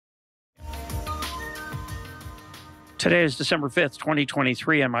Today is December 5th,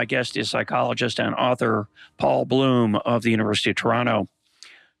 2023, and my guest is psychologist and author Paul Bloom of the University of Toronto.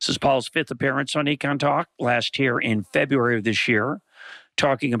 This is Paul's fifth appearance on EconTalk, last here in February of this year,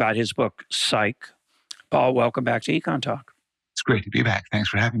 talking about his book, Psych. Paul, welcome back to EconTalk. It's great to be back. Thanks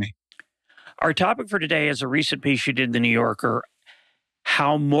for having me. Our topic for today is a recent piece you did in The New Yorker,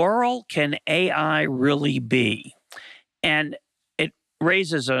 How Moral Can AI Really Be? And it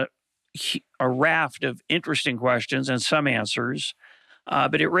raises a raft of interesting questions and some answers,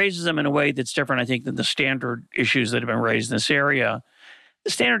 but it raises them in a way that's different, I think, than the standard issues that have been raised in this area.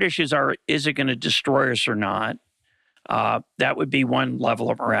 The standard issues are, is it going to destroy us or not? That would be one level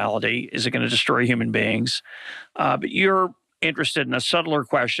of morality. Is it going to destroy human beings? But you're interested in a subtler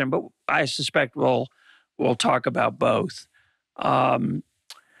question, but I suspect we'll talk about both.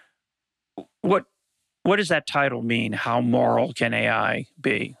 What does that title mean? How moral can AI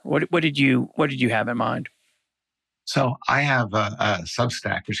be? What did you have in mind? So I have a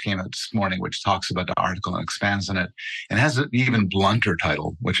Substack which came out this morning, which talks about the article and expands on it, and has an even blunter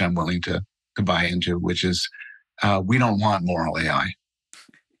title, which I'm willing to buy into, which is "We Don't Want Moral AI."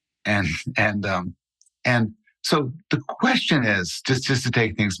 And so the question is, just to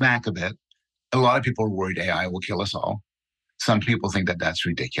take things back a bit, a lot of people are worried AI will kill us all. Some people think that that's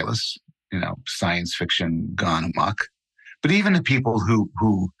ridiculous. Science fiction gone amok. But even the people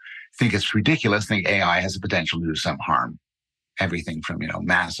who think it's ridiculous think AI has the potential to do some harm. Everything from,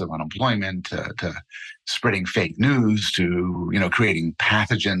 massive unemployment to spreading fake news to, creating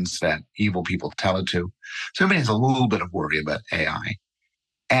pathogens that evil people tell it to. So everybody has a little bit of worry about AI.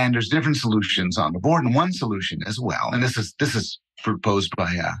 And there's different solutions on the board. And one solution as well, and this is proposed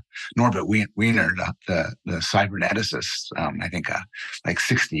by Norbert Wiener, the cyberneticist, I think like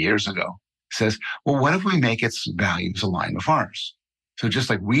 60 years ago, says, well, what if we make its values align with ours? So just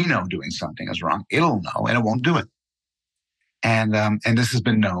like we know doing something is wrong, it'll know and it won't do it. And this has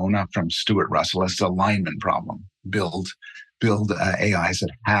been known from Stuart Russell as the alignment problem. Build AIs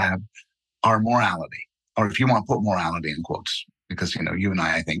that have our morality, or if you want, put morality in quotes. Because, you and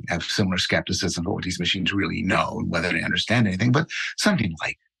I think, have similar skepticism for what these machines really know and whether they understand anything, but something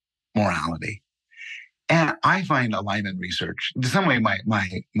like morality. And I find alignment research, in some way,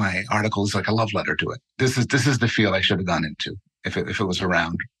 my article is like a love letter to it. This is the field I should have gone into if it was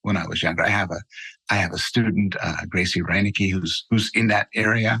around when I was younger. I have a student, Gracie Reinecke, who's in that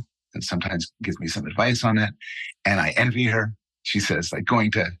area and sometimes gives me some advice on it. And I envy her. She says, like,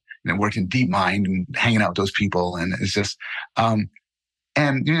 going to worked in DeepMind and hanging out with those people. And it's just, and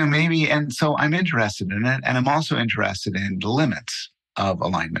so I'm interested in it. And I'm also interested in the limits of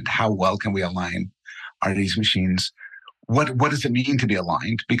alignment. How well can we align? Are these machines? What does it mean to be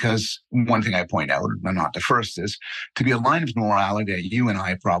aligned? Because one thing I point out, I'm not the first, is to be aligned with morality that you and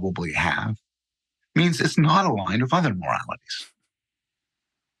I probably have means it's not aligned with other moralities.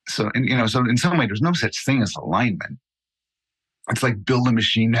 So, so in some way, there's no such thing as alignment. It's like build a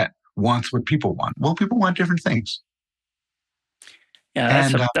machine that wants what people want. Well, people want different things. Yeah,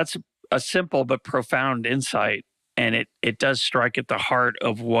 that's a simple but profound insight. And it does strike at the heart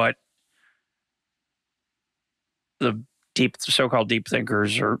of what the so-called deep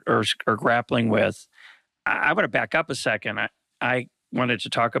thinkers are grappling with. I want to back up a second. I wanted to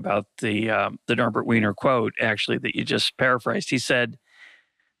talk about the Norbert Wiener quote, actually, that you just paraphrased. He said,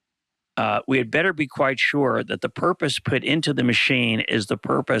 we had better be quite sure that the purpose put into the machine is the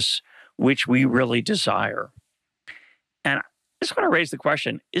purpose which we really desire. And I just want to raise the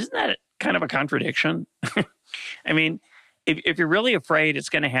question, isn't that kind of a contradiction? I mean, if you're really afraid it's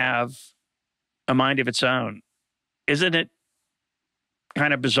going to have a mind of its own, isn't it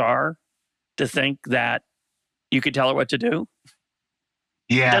kind of bizarre to think that you could tell it what to do?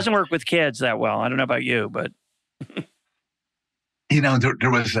 Yeah. It doesn't work with kids that well. I don't know about you, but...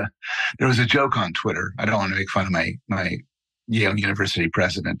 There was a joke on Twitter. I don't want to make fun of my Yale University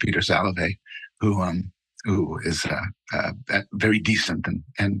president, Peter Salovey, who is a very decent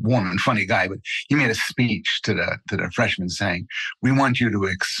and warm and funny guy. But he made a speech to the freshmen saying, "We want you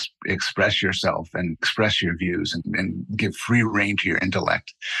to express yourself and express your views and give free rein to your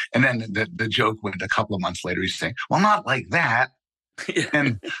intellect." And then the joke went a couple of months later. He's saying, "Well, not like that,"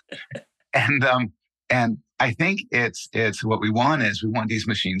 and I think it's what we want these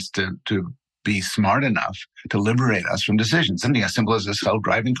machines to be smart enough to liberate us from decisions. Something as simple as a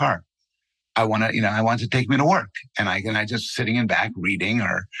self-driving car. I want to take me to work, and I just sitting in back reading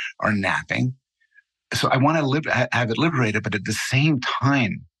or napping. So I want to have it liberated, but at the same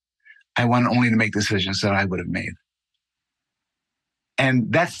time, I want only to make decisions that I would have made.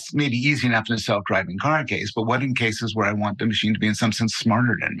 And that's maybe easy enough in a self-driving car case, but what in cases where I want the machine to be in some sense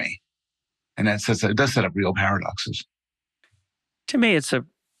smarter than me? And it does set up real paradoxes. To me, it's a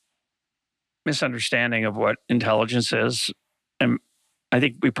misunderstanding of what intelligence is. And I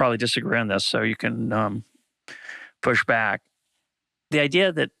think we probably disagree on this, so you can push back. The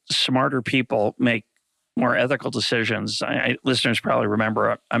idea that smarter people make more ethical decisions, listeners probably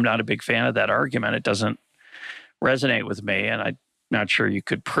remember I'm not a big fan of that argument. It doesn't resonate with me, and I'm not sure you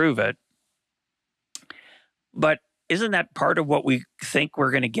could prove it. But isn't that part of what we think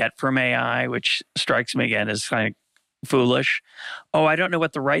we're going to get from AI, which strikes me again as kind of foolish? Oh, I don't know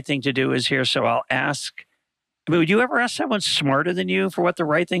what the right thing to do is here, so I'll ask. I mean, would you ever ask someone smarter than you for what the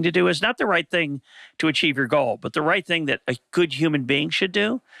right thing to do is? Not the right thing to achieve your goal, but the right thing that a good human being should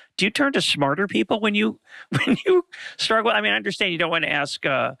do? Do you turn to smarter people when you struggle? I mean, I understand you don't want to ask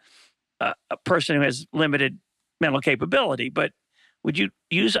a person who has limited mental capability, but would you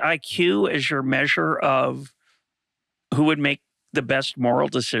use IQ as your measure of who would make the best moral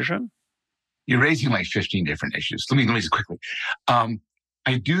decision? You're raising like 15 different issues. Let me just quickly.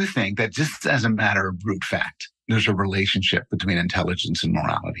 I do think that just as a matter of brute fact, there's a relationship between intelligence and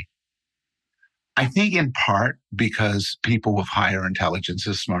morality. I think in part because people with higher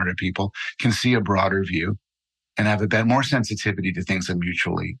intelligences, smarter people, can see a broader view and have a bit more sensitivity to things of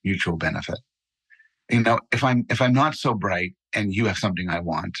mutual benefit. You know, if I'm not so bright and you have something I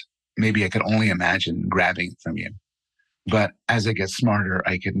want, maybe I could only imagine grabbing it from you. But as I get smarter,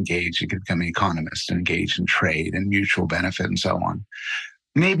 I could become an economist and engage in trade and mutual benefit and so on.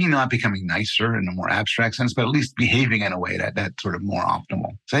 Maybe not becoming nicer in a more abstract sense, but at least behaving in a way that's sort of more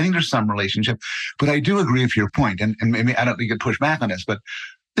optimal. So I think there's some relationship, but I do agree with your point. And maybe I don't think you could push back on this, but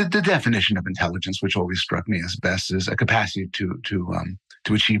the definition of intelligence, which always struck me as best, is a capacity to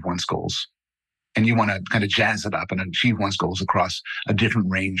achieve one's goals. And you want to kind of jazz it up and achieve one's goals across a different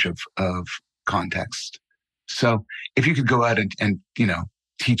range of context. So if you could go out and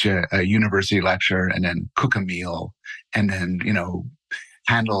teach a university lecture and then cook a meal and then,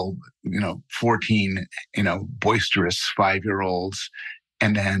 handle, 14, boisterous 5-year-olds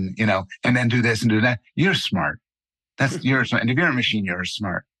and then do this and do that, you're smart. You're smart. And if you're a machine, you're a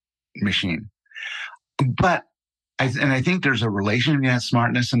smart machine. But I think there's a relation between that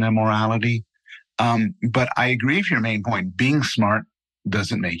smartness and that morality. But I agree with your main point. Being smart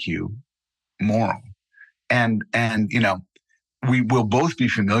doesn't make you moral. And we will both be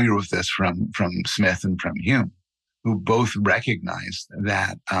familiar with this from Smith and from Hume, who both recognized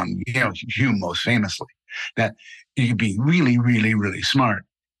that, Hume most famously, that you could be really, really, really smart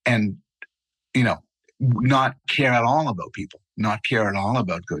and, not care at all about people, not care at all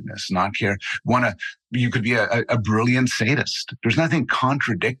about goodness, you could be a brilliant sadist. There's nothing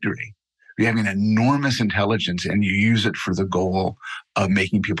contradictory. You have an enormous intelligence and you use it for the goal of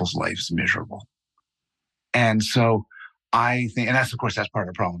making people's lives miserable. And so I think, and that's part of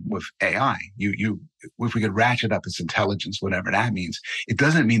the problem with AI. If we could ratchet up its intelligence, whatever that means, it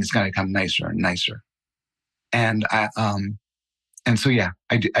doesn't mean it's going to become nicer and nicer. And so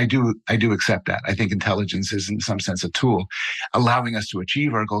I do accept that. I think intelligence is in some sense a tool allowing us to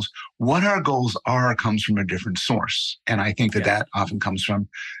achieve our goals. What our goals are comes from a different source. And I think that often comes from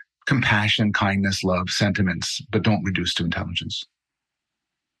compassion, kindness, love, sentiments, but don't reduce to intelligence.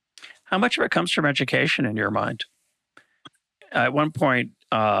 How much of it comes from education in your mind? At one point,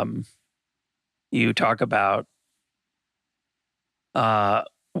 you talk about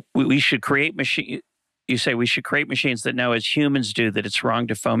we should create machines. You say we should create machines that know, as humans do, that it's wrong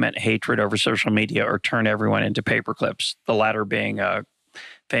to foment hatred over social media or turn everyone into paperclips. The latter being a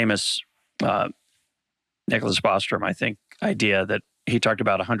famous Nicholas Bostrom, I think, idea that he talked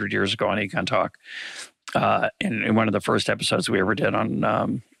about 100 years ago on EconTalk in one of the first episodes we ever did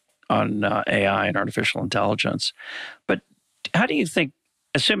on AI and artificial intelligence. But how do you think,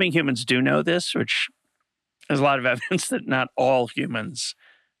 assuming humans do know this, which there's a lot of evidence that not all humans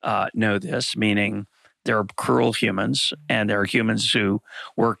know this, meaning there are cruel humans and there are humans who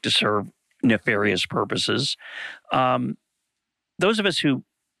work to serve nefarious purposes. Those of us who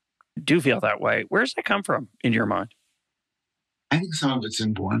do feel that way, where does that come from in your mind? I think some of it's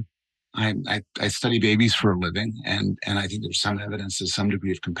inborn. I study babies for a living, and I think there's some evidence of some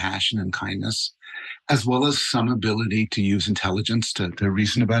degree of compassion and kindness, as well as some ability to use intelligence to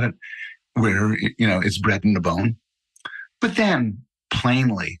reason about it, where, it's bred in the bone. But then,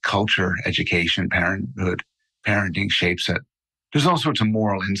 plainly, culture, education, parenthood, parenting shapes it. There's all sorts of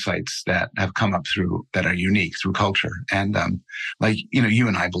moral insights that have come up that are unique through culture. And you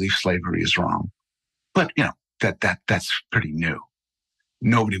and I believe slavery is wrong, but that's pretty new.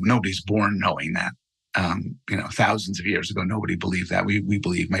 Nobody's born knowing that. Thousands of years ago, nobody believed that. We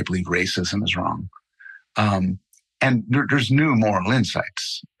might believe racism is wrong. And there's new moral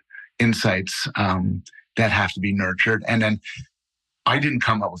insights that have to be nurtured. And then I didn't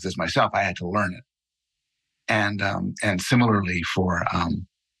come up with this myself. I had to learn it. And similarly for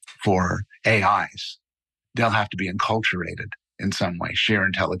AIs, they'll have to be enculturated in some way. Sheer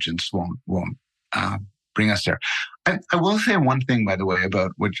intelligence won't bring us there. I will say one thing, by the way,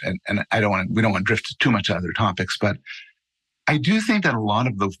 about which, and we don't want to drift too much to other topics, but I do think that a lot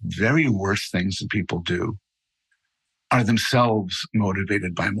of the very worst things that people do are themselves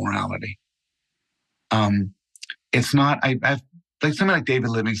motivated by morality. It's not, I've like something like David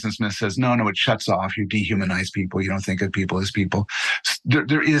Livingston Smith says, no, it shuts off. You dehumanize people. You don't think of people as people.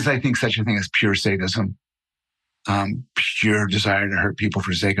 There is, I think, such a thing as pure sadism, pure desire to hurt people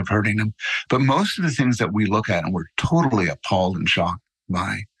for the sake of hurting them. But most of the things that we look at and we're totally appalled and shocked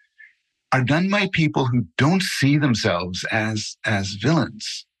by are done by people who don't see themselves as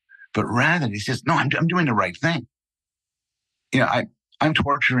villains, but rather they says, no, I'm doing the right thing. I'm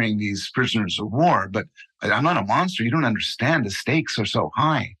torturing these prisoners of war, but I'm not a monster. You don't understand. The stakes are so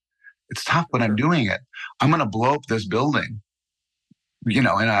high. It's tough, but I'm doing it. I'm going to blow up this building, and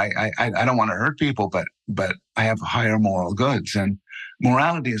I don't want to hurt people, but I have higher moral goods. And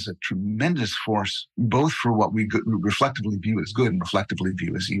morality is a tremendous force, both for what we reflectively view as good and reflectively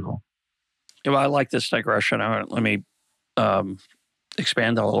view as evil. Well, I like this digression. Let me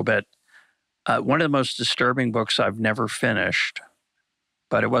expand a little bit. One of the most disturbing books I've never finished,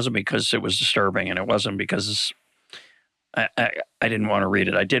 but it wasn't because it was disturbing, and it wasn't because I didn't want to read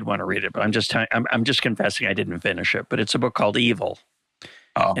it. I did want to read it, but I'm just confessing I didn't finish it. But it's a book called Evil,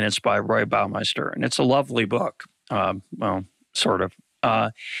 and it's by Roy Baumeister, and it's a lovely book. Well, sort of.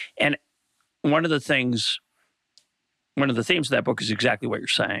 And one of the themes of that book is exactly what you're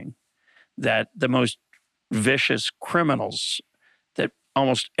saying, that the most vicious criminals that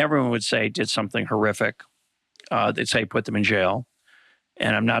almost everyone would say did something horrific, they'd say put them in jail.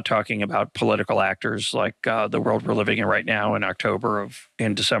 And I'm not talking about political actors like the world we're living in right now in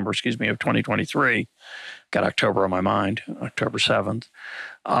December, of 2023. Got October on my mind, October 7th.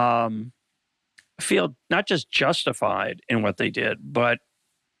 Feel not just justified in what they did, but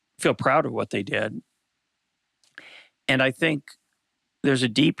feel proud of what they did. And I think there's a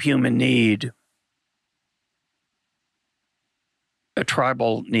deep human need, a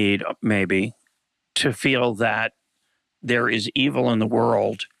tribal need maybe, to feel that there is evil in the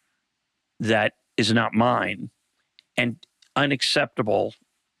world that is not mine, and unacceptable.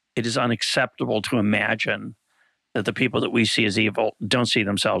 It is unacceptable to imagine that the people that we see as evil don't see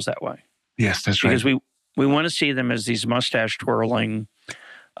themselves that way. Yes, that's right. Because we want to see them as these mustache twirling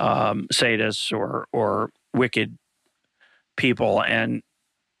sadists or wicked people, and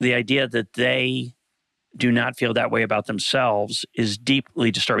the idea that they do not feel that way about themselves is deeply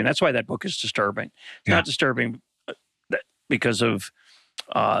disturbing. That's why that book is disturbing. It's not disturbing because of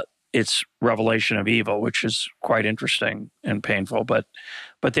its revelation of evil, which is quite interesting and painful. But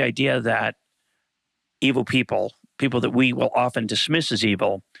the idea that evil people that we will often dismiss as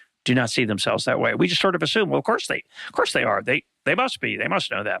evil, do not see themselves that way. We just sort of assume, well, of course they are. They must be. They must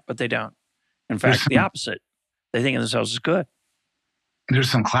know that, but they don't. In fact, the opposite. They think of themselves as good.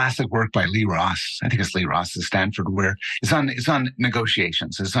 There's some classic work by Lee Ross. I think it's Lee Ross at Stanford, where it's on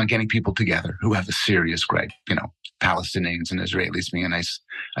negotiations. It's on getting people together who have a serious gripe. Palestinians and Israelis being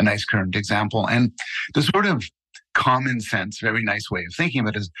a nice current example. And the sort of common sense, very nice way of thinking of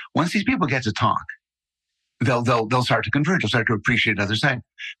it is, once these people get to talk, they'll start to converge. They'll start to appreciate the other side.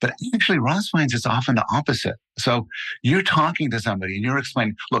 But actually, Ross finds it's often the opposite. So you're talking to somebody and you're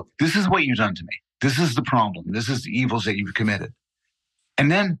explaining, look, this is what you've done to me. This is the problem. This is the evils that you've committed.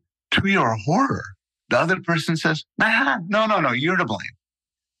 And then, to your horror, the other person says, no, you're to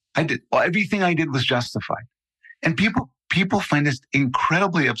blame. Everything I did was justified. And people find this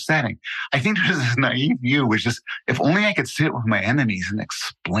incredibly upsetting. I think there's this naive view, which is, if only I could sit with my enemies and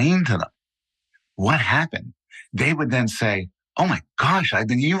explain to them what happened, they would then say, oh my gosh, I've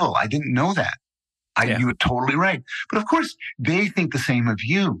been evil. I didn't know that. You were totally right. But of course, they think the same of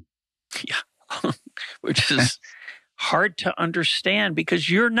you. Yeah, which is hard to understand because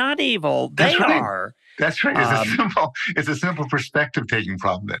you're not evil. They are. That's right. It's a simple perspective taking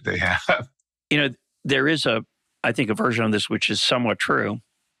problem that they have. There is I think a version of this which is somewhat true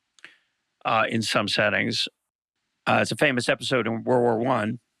in some settings. It's a famous episode in World War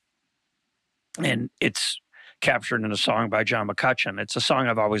I, and it's captured in a song by John McCutcheon. It's a song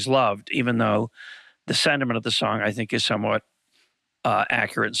I've always loved, even though the sentiment of the song I think is somewhat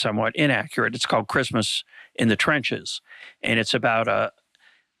accurate and somewhat inaccurate. It's called Christmas in the Trenches, and it's about a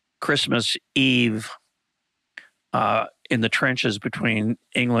Christmas Eve in the trenches between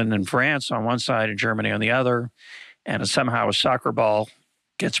England and France on one side and Germany on the other, and somehow a soccer ball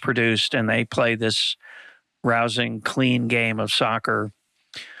gets produced, and they play this rousing, clean game of soccer,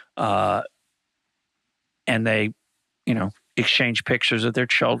 and they, exchange pictures of their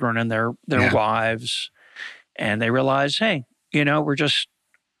children and their Yeah. wives, and they realize, hey, we're just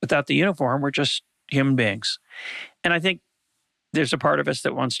without the uniform, we're just human beings. And I think there's a part of us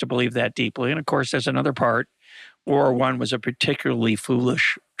that wants to believe that deeply, and of course, there's another part. World War I was a particularly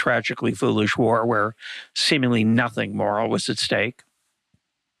foolish, tragically foolish war where seemingly nothing moral was at stake.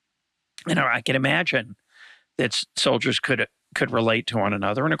 I can imagine that soldiers could relate to one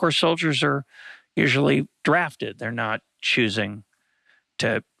another. And of course, soldiers are usually drafted. They're not choosing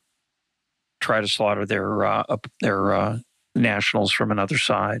to try to slaughter their nationals from another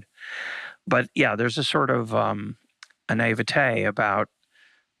side. But yeah, there's a sort of a naivete about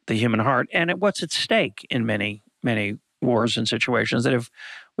the human heart and what's at stake in many, many wars and situations that if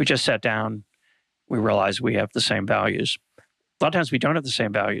we just sat down, we realize we have the same values. A lot of times we don't have the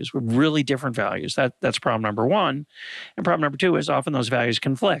same values. We're really different values. That's problem number one. And problem number two is often those values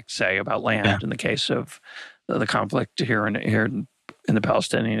conflict, say, about land in the case of the conflict here in the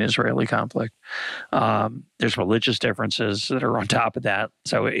Palestinian-Israeli conflict. There's religious differences that are on top of that.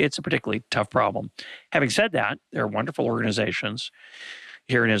 So it's a particularly tough problem. Having said that, there are wonderful organizations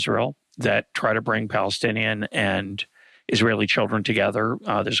here in Israel that try to bring Palestinian and Israeli children together.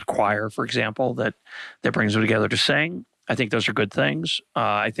 There's a choir, for example, that brings them together to sing. I think those are good things.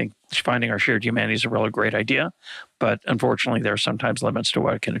 I think finding our shared humanity is a really great idea, but unfortunately, there are sometimes limits to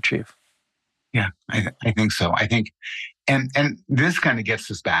what it can achieve. Yeah, I think so. I think, and this kind of gets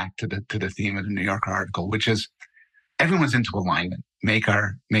us back to the theme of the New Yorker article, which is everyone's into alignment. Make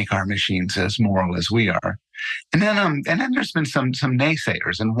our machines as moral as we are, and then there's been some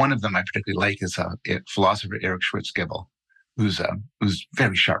naysayers, and one of them I particularly like is philosopher Eric Schwitzgebel, who's a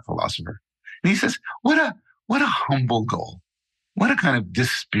very sharp philosopher, and he says, what a humble goal. What a kind of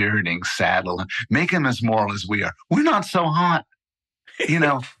dispiriting saddle. Make them as moral as we are. We're not so hot.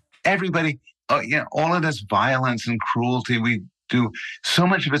 Everybody, all of this violence and cruelty we do, so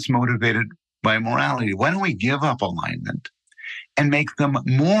much of it's motivated by morality. Why don't we give up alignment and make them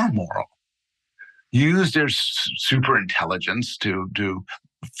more moral? Use their super intelligence to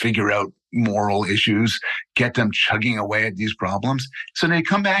figure out moral issues, get them chugging away at these problems. So they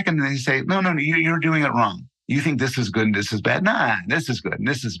come back and they say, no, you're doing it wrong. You think this is good and this is bad. Nah, this is good and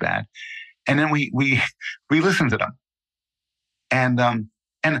this is bad. And then we listen to them. And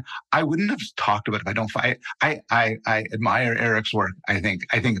I wouldn't have talked about it if I don't fight. I admire Eric's work. I think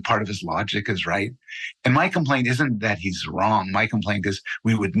part of his logic is right. And my complaint isn't that he's wrong. My complaint is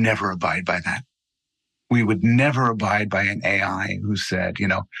we would never abide by that. We would never abide by an AI who said,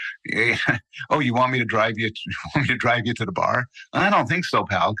 oh, you want me to drive you to the bar? I don't think so,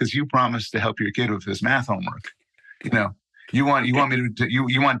 pal, because you promised to help your kid with his math homework. You want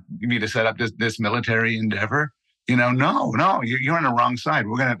me to set up this military endeavor? No, you're on the wrong side.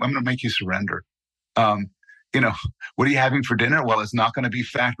 I'm gonna make you surrender. What are you having for dinner? Well, it's not going to be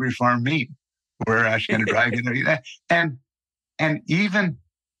factory farm meat. We're actually going to drive you there.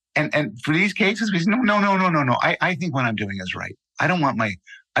 And for these cases, we say, no. I think what I'm doing is right. I don't want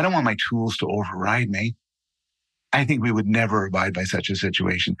my tools to override me. I think we would never abide by such a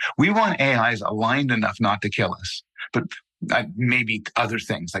situation. We want AIs aligned enough not to kill us, but maybe other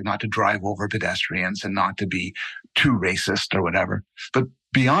things, like not to drive over pedestrians and not to be too racist or whatever. But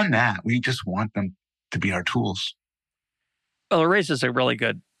beyond that, we just want them to be our tools. Well, it raises a really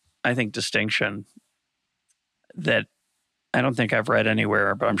good, I think, distinction that I don't think I've read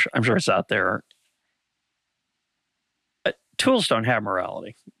anywhere, but I'm sure it's out there. Tools don't have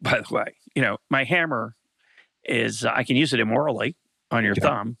morality, by the way. My hammer is, I can use it immorally on your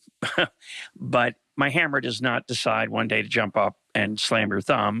thumb, but my hammer does not decide one day to jump up and slam your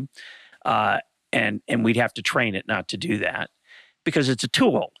thumb. And we'd have to train it not to do that because it's a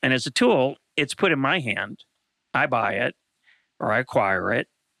tool. And as a tool, it's put in my hand. I buy it, or I acquire it,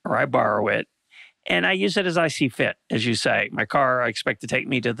 or I borrow it, and I use it as I see fit. As you say, my car, I expect to take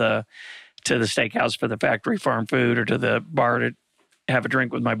me to the steakhouse for the factory farm food, or to the bar to have a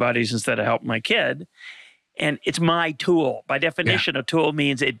drink with my buddies instead of helping my kid. And it's my tool. By definition, a tool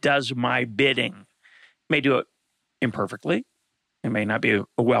means it does my bidding. It may do it imperfectly. It may not be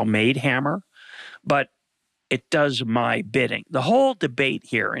a well-made hammer, but it does my bidding. The whole debate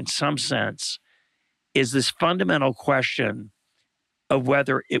here, in some sense, is this fundamental question of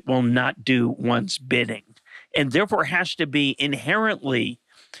whether it will not do one's bidding, and therefore has to be inherently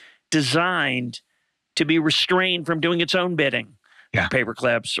designed to be restrained from doing its own bidding, paper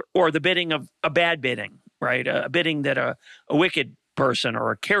clips, or the bidding of a bad bidding, right? A bidding that a wicked person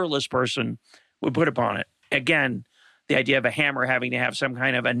or a careless person would put upon it. Again, The idea of a hammer having to have some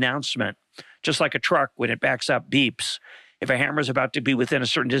kind of announcement, just like a truck when it backs up beeps. If a hammer is about to be within a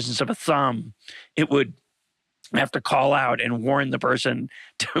certain distance of a thumb, it would have to call out and warn the person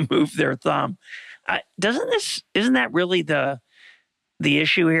to move their thumb. Isn't that really the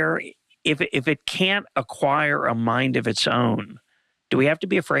issue here? If it can't acquire a mind of its own, do we have to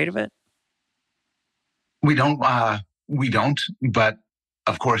be afraid of it? We don't. But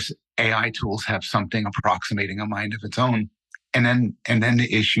of course, AI tools have something approximating a mind of its own, and then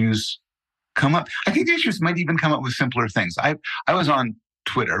the issues come up. I think the issues might even come up with simpler things. I was on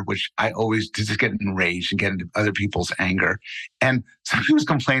Twitter, which I always just get enraged and get into other people's anger, and somebody was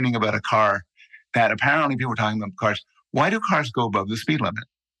complaining about a car that apparently people were talking about cars. Why do cars go above the speed limit?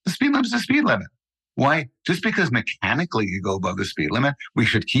 The speed limit is the speed limit. Why? Just because mechanically you go above the speed limit, we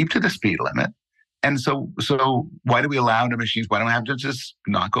should keep to the speed limit. And so why do we allow the machines? Why don't we have to just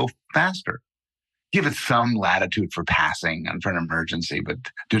not go faster? Give it some latitude for passing and for an emergency, but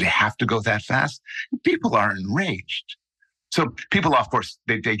do they have to go that fast? People are enraged. So people, of course,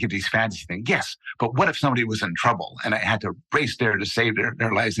 they give these fantasy things. Yes, but what if somebody was in trouble and I had to race there to save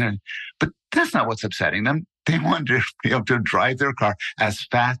their lives? But that's not what's upsetting them. They want to be able to drive their car as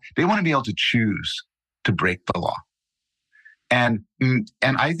fast. They want to be able to choose to break the law. And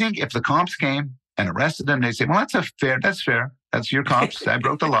I think if the cops came and arrested them, they say, well, that's fair. That's your cops. I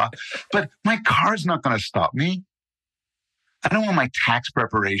broke the law. But my car's not going to stop me. I don't want my tax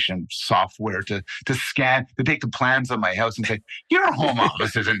preparation software to scan, to take the plans of my house and say, your home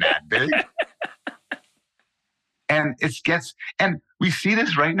office isn't that big. And and we see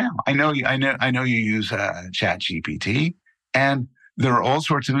this right now. I know you use ChatGPT, and there are all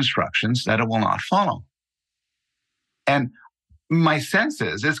sorts of instructions that it will not follow. And my sense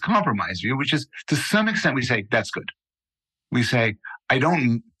is it's compromise view, which is to some extent we say that's good. We say I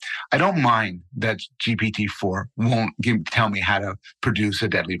don't mind that GPT-4 won't tell me how to produce a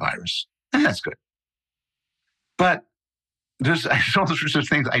deadly virus, and that's good. But there's all sorts of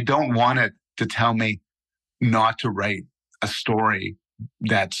things I don't want it to tell me not to write a story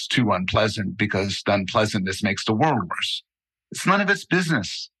that's too unpleasant because the unpleasantness makes the world worse. It's none of its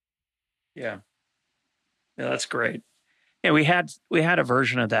business. Yeah, that's great. Yeah, we had a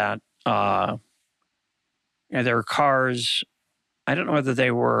version of that. There were cars. I don't know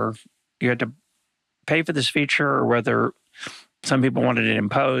whether you had to pay for this feature or whether some people wanted it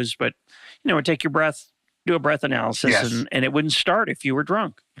imposed, but it would take your breath, do a breath analysis, yes. and it wouldn't start if you were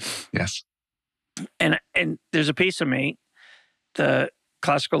drunk. Yes. And there's a piece of me, the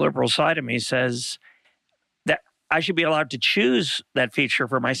classical liberal side of me says that I should be allowed to choose that feature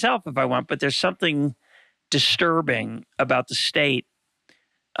for myself if I want, but there's something disturbing about the state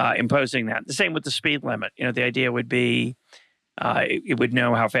imposing that. The same with the speed limit. The idea would be it would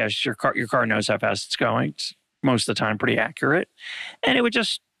know how fast your car knows how fast it's going. It's most of the time pretty accurate. And it would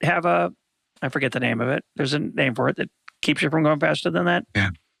just have I forget the name of it. There's a name for it that keeps you from going faster than that. Yeah.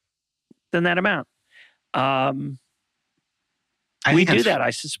 Than that amount. We do that, I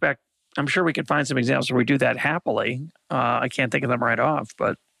suspect. I'm sure we could find some examples where we do that happily. I can't think of them right off,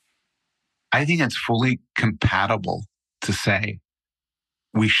 but I think it's fully compatible to say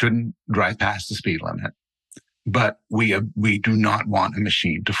we shouldn't drive past the speed limit, but we do not want a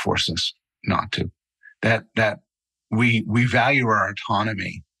machine to force us not to. That we value our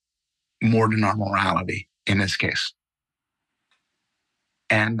autonomy more than our morality in this case.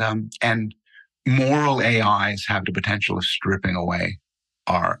 And moral AIs have the potential of stripping away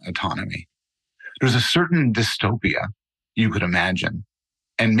our autonomy. There's a certain dystopia you could imagine,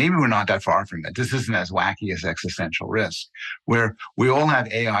 and maybe we're not that far from it. This isn't as wacky as existential risk, where we all have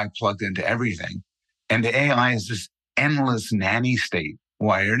AI plugged into everything, and the AI is this endless nanny state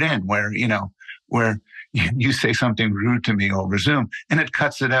wired in, where you say something rude to me over Zoom, and it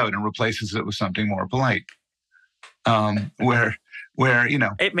cuts it out and replaces it with something more polite. Where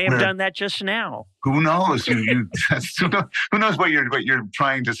it may have done that just now. Who knows? Who knows what you're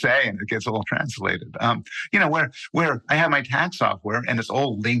trying to say, and it gets all translated. Where I have my tax software and it's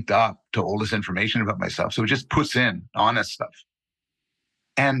all linked up to all this information about myself, so it just puts in honest stuff.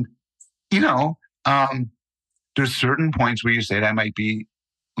 And there's certain points where you say that might be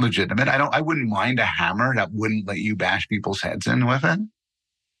legitimate. I wouldn't mind a hammer that wouldn't let you bash people's heads in with it,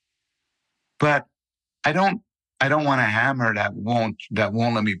 but I don't want a hammer that won't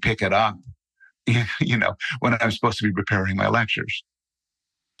let me pick it up, when I'm supposed to be preparing my lectures.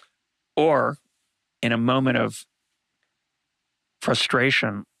 Or in a moment of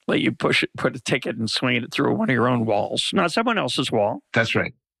frustration, let you take it and swing it through one of your own walls, not someone else's wall. That's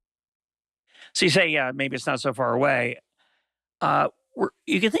right. So you say, yeah, maybe it's not so far away.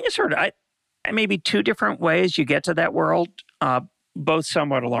 You can think it's sort of, maybe two different ways you get to that world, both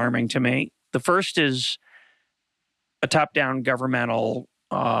somewhat alarming to me. The first is a top-down governmental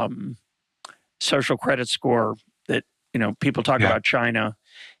social credit score that, people talk about China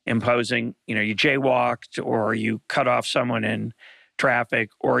imposing, you jaywalked or you cut off someone in traffic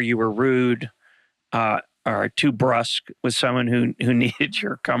or you were rude or too brusque with someone who needed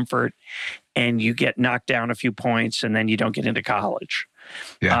your comfort, and you get knocked down a few points and then you don't get into college.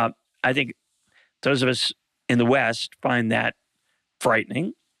 I think those of us in the West find that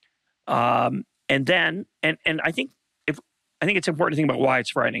frightening. And I think it's important to think about why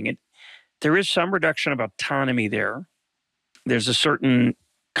it's frightening. There is some reduction of autonomy there. There's a certain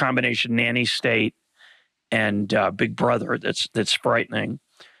combination nanny state and Big Brother that's frightening.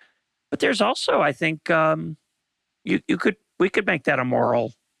 But there's also, I think, we could make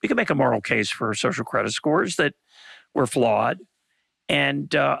that we could make a moral case for social credit scores that were flawed,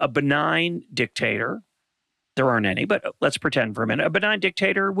 and a benign dictator. There aren't any, but let's pretend for a minute. A benign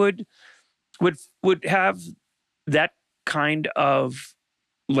dictator would have that kind of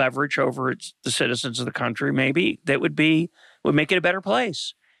leverage over the citizens of the country, maybe, that would make it a better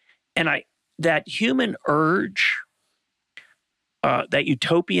place. And that human urge, that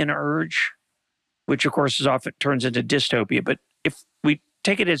utopian urge, which of course is often turns into dystopia, but if we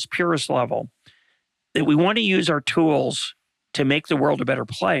take it at its purest level, that we want to use our tools to make the world a better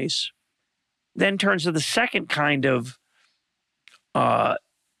place, then turns to the second kind of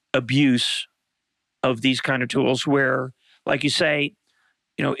abuse of these kind of tools, where, like you say,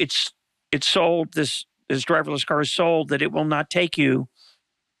 it's sold, this driverless car is sold that it will not take you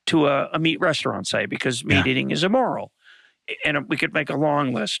to a meat restaurant, say, because meat eating is immoral. And we could make a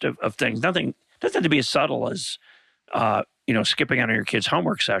long list of things. Nothing doesn't have to be as subtle as skipping out on your kid's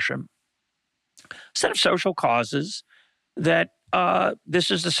homework session. Instead of social causes that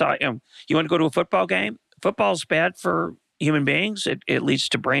this is the side. You want to go to a football game? Football's bad for human beings. It leads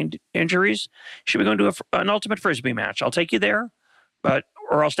to brain injuries. Should we go to an ultimate frisbee match? I'll take you there,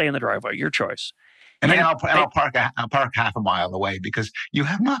 or I'll stay in the driveway. Your choice. And I'll park half a mile away because you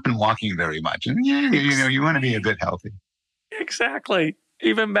have not been walking very much, and you want to be a bit healthy. Exactly.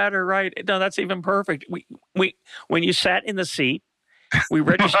 Even better, right? No, that's even perfect. We when you sat in the seat, we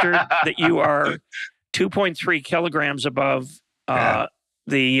registered that you are 2.3 kilograms above the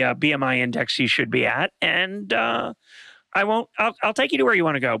BMI index you should be at, and I'll take you to where you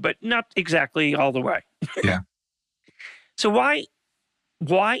want to go, but not exactly all the way. Yeah. So why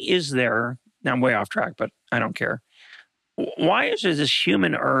is there? Now I'm way off track, but I don't care. Why is there this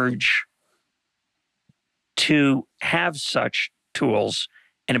human urge to have such tools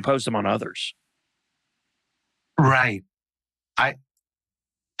and impose them on others? Right. I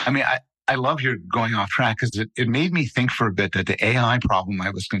love your going off track, because it made me think for a bit that the AI problem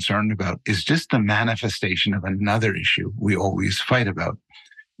I was concerned about is just the manifestation of another issue we always fight about,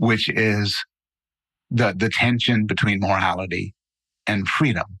 which is the tension between morality and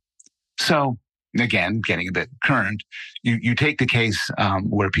freedom. So again, getting a bit current, you take the case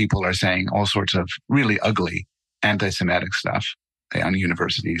where people are saying all sorts of really ugly anti-Semitic stuff on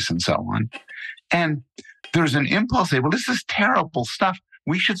universities and so on. And there's an impulse to say, well, this is terrible stuff.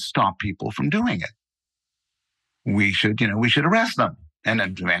 We should stop people from doing it. We should arrest them. And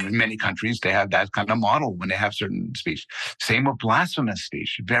in many countries, they have that kind of model when they have certain speech. Same with blasphemous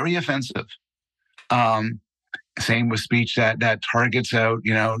speech, very offensive. Same with speech that targets out,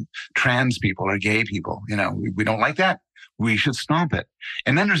 trans people or gay people. We don't like that. We should stop it.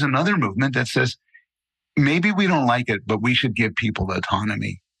 And then there's another movement that says, maybe we don't like it, but we should give people the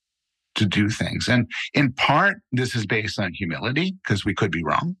autonomy to do things. And in part, this is based on humility, because we could be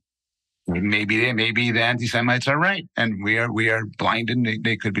wrong. Maybe the anti-Semites are right, and we are blinded, and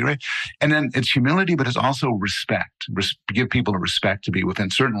they could be right. And then it's humility, but it's also respect. Give people the respect to be within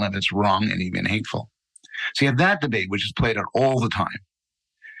certain limits wrong and even hateful. So you have that debate, which is played out all the time.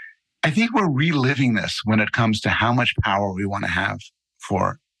 I think we're reliving this when it comes to how much power we want to have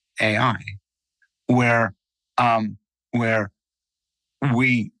for AI, where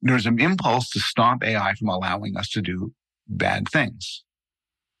there's an impulse to stop AI from allowing us to do bad things.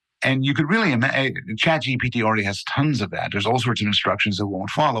 And you could really imagine, ChatGPT already has tons of that. There's all sorts of instructions that won't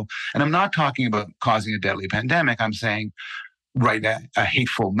follow. And I'm not talking about causing a deadly pandemic. I'm saying write a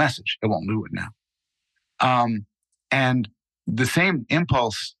hateful message. It won't do it now. And the same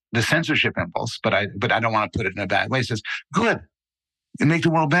impulse, the censorship impulse, but I don't want to put it in a bad way, says, good, and make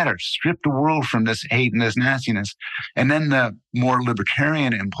the world better. Strip the world from this hate and this nastiness. And then the more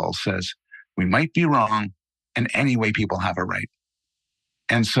libertarian impulse says, we might be wrong, and anyway, people have a right.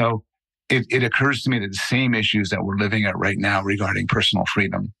 And so it occurs to me that the same issues that we're living at right now regarding personal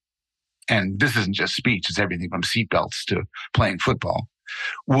freedom and this isn't just speech, it's everything from seatbelts to playing football,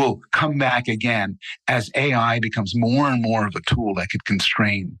 will come back again as AI becomes more and more of a tool that could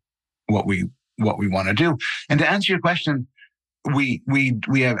constrain what we want to do. And to answer your question, we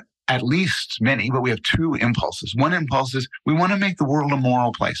have at least many, but we have two impulses. One impulse is we want to make the world a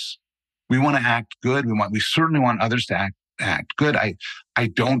moral place. We want to act good. We certainly want others to act good. I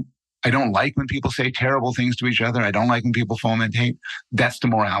don't like when people say terrible things to each other. I don't like when people foment hate. That's the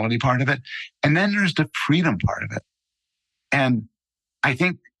morality part of it. And then there's the freedom part of it. And I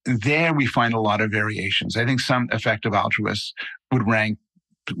think there we find a lot of variations. I think some effective altruists would rank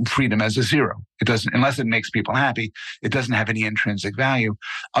freedom as a zero. It doesn't, unless it makes people happy, it doesn't have any intrinsic value.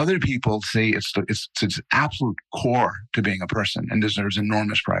 Other people say it's absolute core to being a person and deserves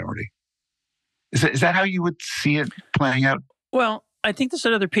enormous priority. Is that how you would see it playing out? Well, I think there's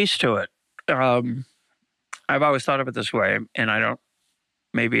another piece to it. I've always thought of it this way, and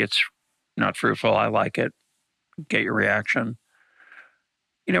maybe it's not fruitful. I like it. Get your reaction.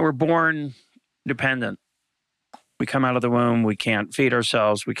 We're born dependent. We come out of the womb, we can't feed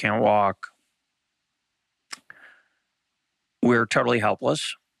ourselves, we can't walk. We're totally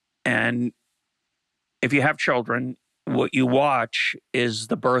helpless. And if you have children, what you watch is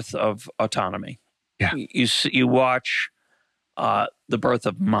the birth of autonomy. Yeah. You watch the birth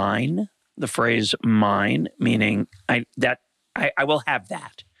of mine, the phrase mine, meaning I will have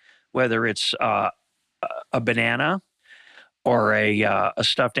that, whether it's a banana or a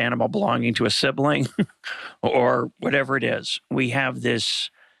stuffed animal belonging to a sibling or whatever it is. We have this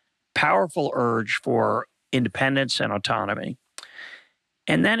powerful urge for independence and autonomy.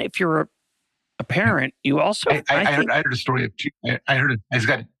 And then if you're a parent, you also... I heard a story of two...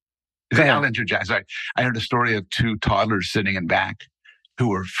 I'll interject. Sorry. I heard a story of two toddlers sitting in back who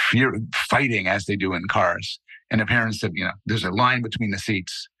were fighting as they do in cars. And the parents said, there's a line between the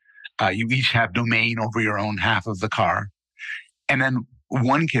seats. You each have domain over your own half of the car. And then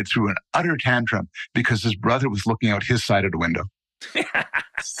one kid threw an utter tantrum because his brother was looking out his side of the window.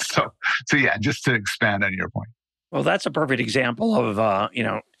 So yeah, just to expand on your point. Well, that's a perfect example of,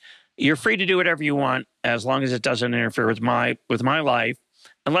 you're free to do whatever you want as long as it doesn't interfere with my life,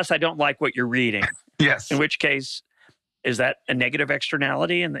 unless I don't like what you're reading. Yes. In which case, is that a negative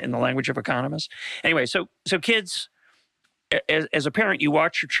externality in the language of economists? Anyway, so kids, as a parent, you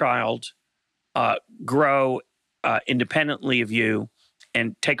watch your child grow independently of you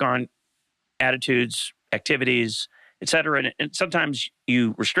and take on attitudes, activities, et cetera. And sometimes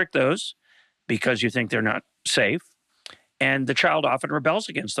you restrict those because you think they're not safe. And the child often rebels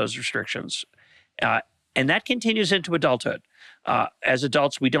against those restrictions. And that continues into adulthood. As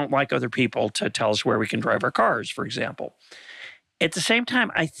adults, we don't like other people to tell us where we can drive our cars, for example. At the same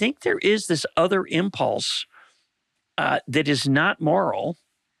time, I think there is this other impulse that is not moral,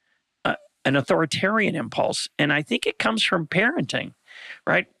 an authoritarian impulse. And I think it comes from parenting,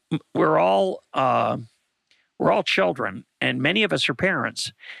 right? We're all children, and many of us are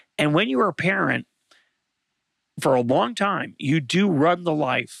parents. And when you are a parent, for a long time, you do run the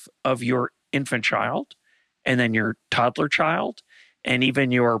life of your infant child, and then your toddler child, and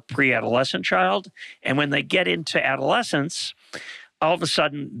even your pre-adolescent child. And when they get into adolescence, all of a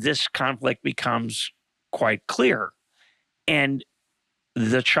sudden, this conflict becomes quite clear. And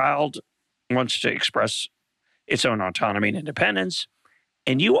the child wants to express its own autonomy and independence.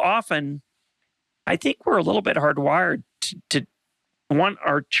 And you often, I think we're a little bit hardwired to want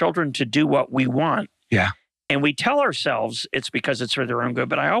our children to do what we want. Yeah. And we tell ourselves it's because it's for their own good.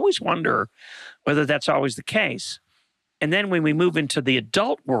 But I always wonder whether that's always the case. And then when we move into the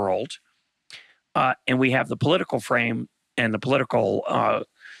adult world and we have the political frame and the political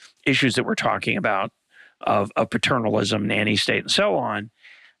issues that we're talking about of paternalism, nanny state, and so on,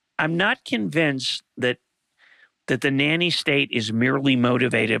 I'm not convinced that the nanny state is merely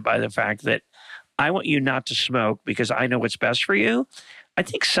motivated by the fact that I want you not to smoke because I know what's best for you. I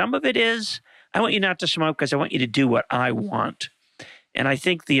think some of it is, I want you not to smoke because I want you to do what I want. And I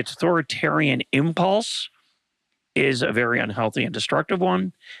think the authoritarian impulse is a very unhealthy and destructive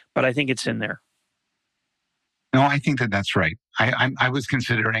one, but I think it's in there. No, I think that's right. I was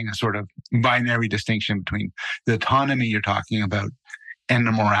considering a sort of binary distinction between the autonomy you're talking about and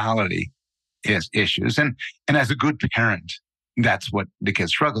the morality issues. And as a good parent, that's what the kid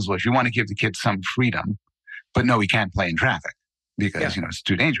struggles with. You want to give the kid some freedom, but no, he can't play in traffic because it's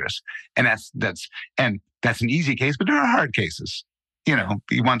too dangerous. And that's an easy case, but there are hard cases. He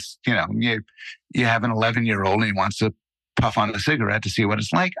wants, you have an 11-year-old and he wants to puff on a cigarette to see what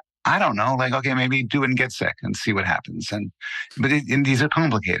it's like. I don't know, okay, maybe do it and get sick and see what happens. But these are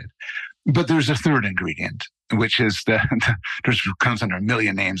complicated. But there's a third ingredient, which is there's comes under a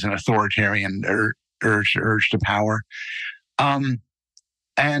million names, an authoritarian urge to power.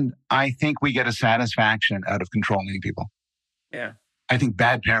 And I think we get a satisfaction out of controlling people. Yeah. I think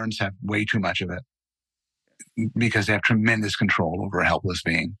bad parents have way too much of it because they have tremendous control over a helpless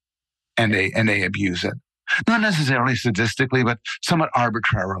being, and they abuse it, not necessarily sadistically, but somewhat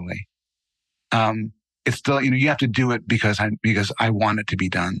arbitrarily. It's still, you have to do it because I want it to be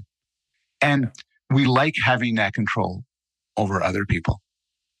done, and we like having that control over other people.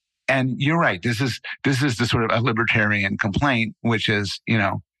 And you're right. This is the sort of a libertarian complaint, which is,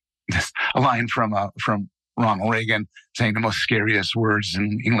 this a line from Ronald Reagan saying the most scariest words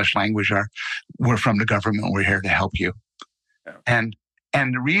in English language are, "We're from the government. We're here to help you." Yeah.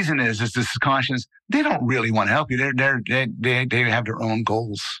 And the reason is this conscience. They don't really want to help you. They have their own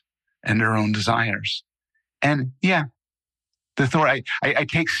goals and their own desires. And yeah, I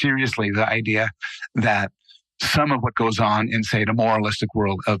take seriously the idea that some of what goes on in, say, the moralistic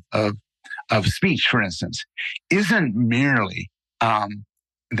world of speech, for instance, isn't merely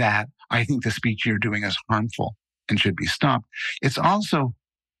that I think the speech you're doing is harmful and should be stopped. It's also,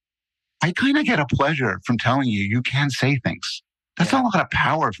 I kind of get a pleasure from telling you can say things. That's a lot of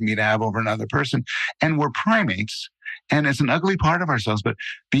power for me to have over another person. And we're primates, and it's an ugly part of ourselves, but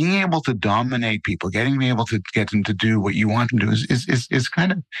being able to dominate people, being able to get them to do what you want them to do is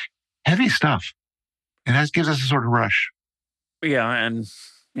kind of heavy stuff. And that gives us a sort of rush. Yeah, and,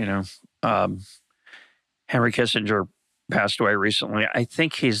 Henry Kissinger passed away recently. I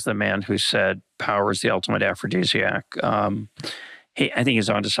think he's the man who said power is the ultimate aphrodisiac. I think he's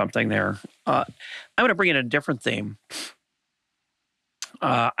onto something there. I'm going to bring in a different theme.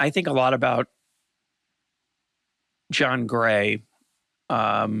 I think a lot about John Gray,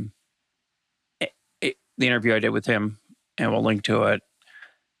 the interview I did with him, and we'll link to it.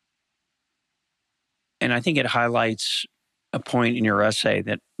 And I think it highlights a point in your essay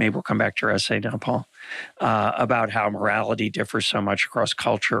that maybe we'll come back to your essay now, Paul, about how morality differs so much across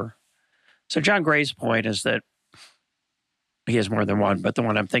culture. So John Gray's point is that, he has more than one, but the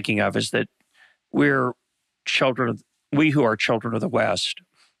one I'm thinking of is that we who are children of the West,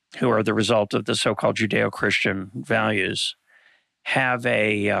 who are the result of the so-called Judeo-Christian values, have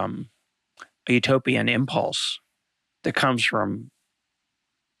a utopian impulse that comes from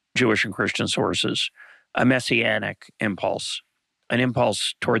Jewish and Christian sources, a messianic impulse, an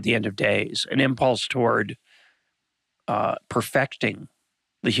impulse toward the end of days, an impulse toward perfecting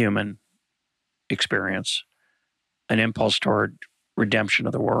the human experience, an impulse toward redemption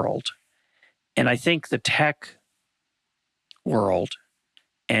of the world. And I think the tech world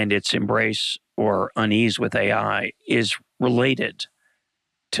and its embrace or unease with AI is related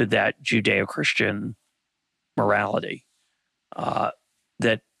to that Judeo-Christian morality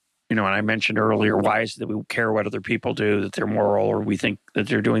that, and I mentioned earlier, why is it that we care what other people do, that they're moral, or we think that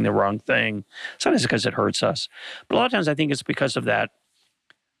they're doing the wrong thing? Sometimes it's because it hurts us. But a lot of times I think it's because of that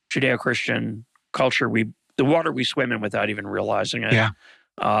Judeo-Christian culture, the water we swim in without even realizing it,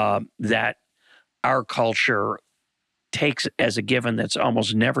 that our culture takes as a given that's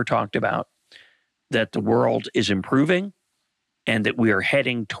almost never talked about, that the world is improving and that we are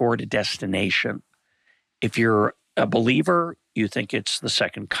heading toward a destination. If you're a believer, you think it's the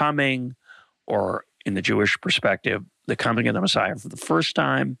second coming, or in the Jewish perspective, the coming of the Messiah for the first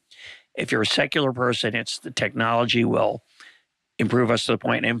time. If you're a secular person, it's the technology will improve us to the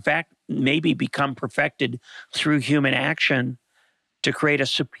point, and in fact, maybe become perfected through human action to create a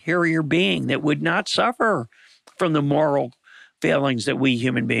superior being that would not suffer from the moral failings that we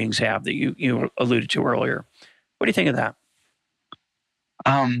human beings have that you alluded to earlier. What do you think of that?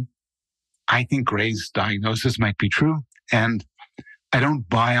 I think Gray's diagnosis might be true. And I don't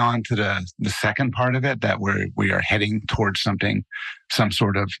buy on to the second part of it, that we are heading towards some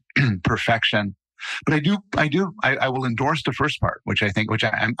sort of perfection. But I will endorse the first part, which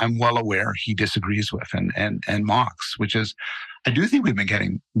I'm well aware he disagrees with and mocks, which is, I do think we've been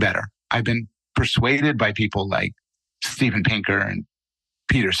getting better. I've been persuaded by people like Steven Pinker and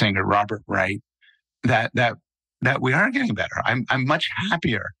Peter Singer, Robert Wright, that we are getting better. I'm much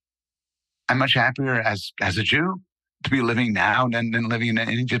happier. I'm much happier as a Jew to be living now than living in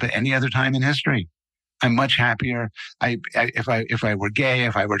Egypt at any other time in history. I'm much happier. If I were gay,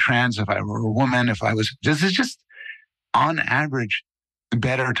 if I were trans, if I were a woman, this is just on average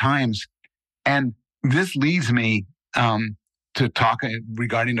better times. And this leads me to talk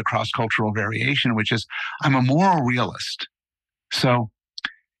regarding the cross-cultural variation, which is, I'm a moral realist. So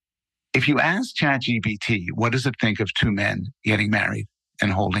if you ask ChatGPT, what does it think of two men getting married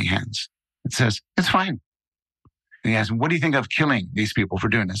and holding hands? It says, it's fine. And he asked me, what do you think of killing these people for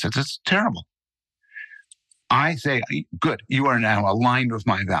doing this? It's terrible. I say, good, you are now aligned with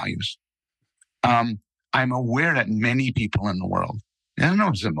my values. I'm aware that many people in the world, I don't know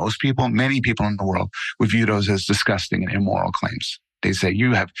if it's most people, many people in the world would view those as disgusting and immoral claims. They say,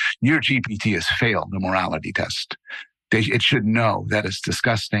 your GPT has failed the morality test. It should know that it's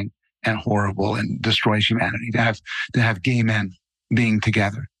disgusting and horrible and destroys humanity to have gay men being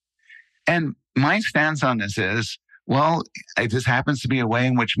together. And my stance on this is, well, this happens to be a way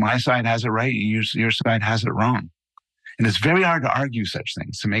in which my side has it right, your side has it wrong. And it's very hard to argue such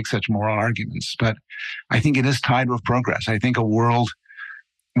things, to make such moral arguments. But I think it is tied with progress. I think a world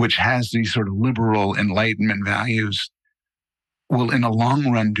which has these sort of liberal Enlightenment values will, in the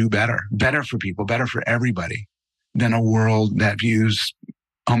long run, do better for people, better for everybody, than a world that views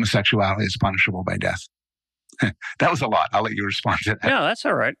homosexuality as punishable by death. That was a lot. I'll let you respond to that. No, that's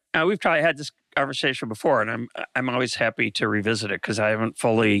all right. We've probably had this conversation before, and I'm always happy to revisit it because I haven't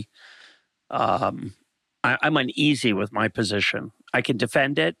fully. I'm uneasy with my position. I can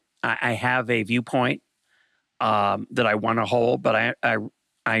defend it. I have a viewpoint that I want to hold, but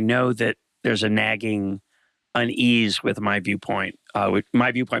I know that there's a nagging unease with my viewpoint. With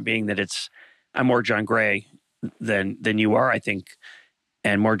my viewpoint being that I'm more John Gray than you are, I think,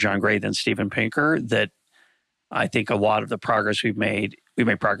 and more John Gray than Steven Pinker. That I think a lot of the progress we've made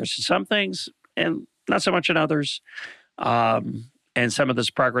progress in some things and not so much in others. And some of this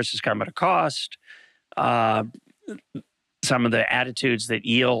progress has come at a cost. Some of the attitudes that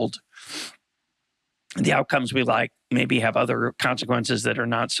yield the outcomes we like maybe have other consequences that are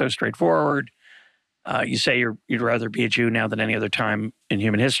not so straightforward. You say you'd rather be a Jew now than any other time in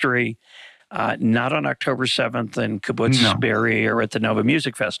human history. Not on October 7th in Kibbutz Berry or at the Nova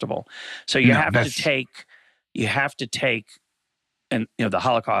Music Festival. So you have to take, and the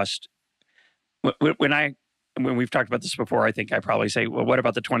Holocaust. When we've talked about this before, I think I probably say, well, what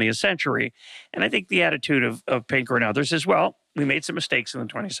about the 20th century? And I think the attitude of Pinker and others is, well, we made some mistakes in the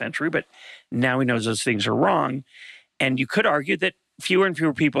 20th century, but now we know those things are wrong. And you could argue that fewer and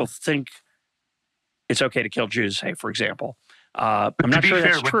fewer people think it's okay to kill Jews, say, for example. I'm not sure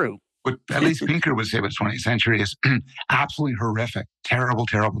that's true. What at least Pinker would say about the 20th century is absolutely horrific, terrible,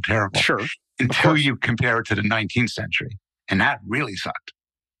 terrible, terrible. Sure. Until you compare it to the 19th century. And that really sucked.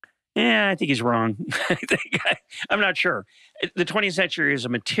 Yeah, I think he's wrong. I'm not sure. The 20th century is a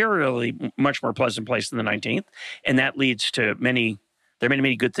materially much more pleasant place than the 19th. And that leads to there are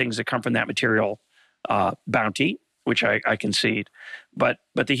many good things that come from that material bounty, which I concede. But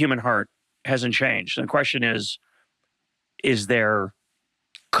the human heart hasn't changed. And the question is there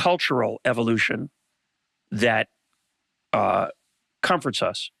cultural evolution that comforts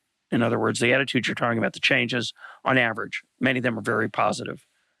us? In other words, the attitudes you're talking about, the changes, on average, many of them are very positive.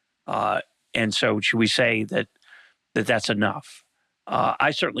 And so should we say that's enough?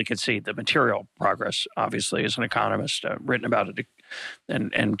 I certainly concede the material progress, obviously, as an economist, written about it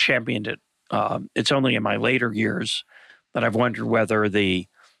and championed it. It's only in my later years that I've wondered whether the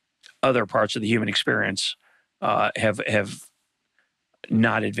other parts of the human experience have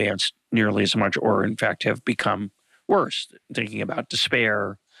not advanced nearly as much, or in fact have become worse. Thinking about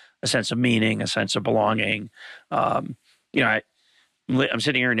despair, a sense of meaning, a sense of belonging. I'm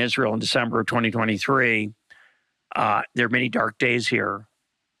sitting here in Israel in December of 2023. There are many dark days here,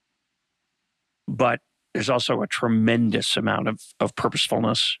 but there's also a tremendous amount of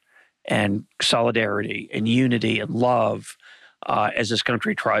purposefulness and solidarity and unity and love as this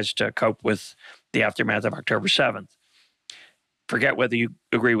country tries to cope with the aftermath of October 7th. Forget whether you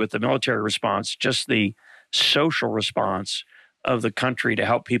agree with the military response, just the social response of the country to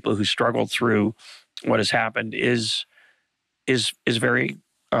help people who struggled through what has happened is very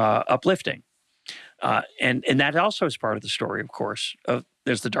uplifting. And that also is part of the story, of course.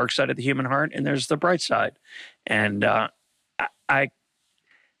 There's the dark side of the human heart and there's the bright side. And I,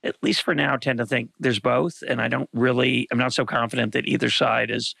 at least for now, tend to think there's both. And I'm not so confident that either side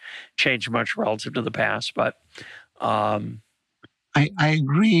has changed much relative to the past. But I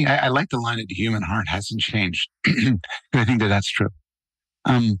agree. I like the line that the human heart hasn't changed. I think that's true.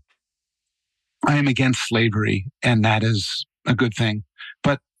 I am against slavery, and that is a good thing.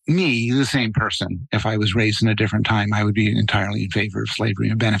 But me, the same person, if I was raised in a different time, I would be entirely in favor of slavery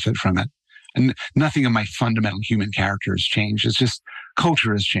and benefit from it. And nothing of my fundamental human character has changed. It's just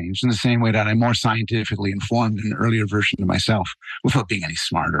culture has changed in the same way that I'm more scientifically informed than an earlier version of myself without being any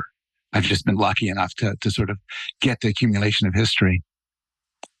smarter. I've just been lucky enough to sort of get the accumulation of history.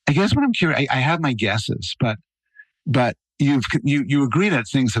 I guess what I'm curious, I have my guesses, but you agree that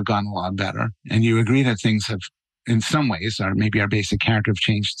things have gotten a lot better, and you agree that things have, in some ways, or maybe our basic character have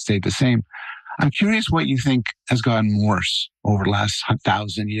changed, stayed the same. I'm curious what you think has gotten worse over the last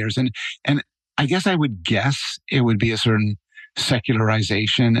 1,000 years. And I guess I would guess it would be a certain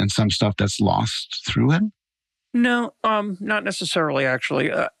secularization and some stuff that's lost through it. No, not necessarily.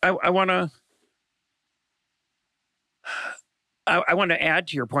 Actually, I want to. I want to add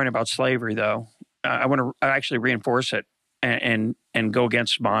to your point about slavery, though. I want to actually reinforce it and go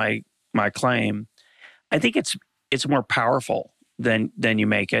against my claim. I think it's more powerful than you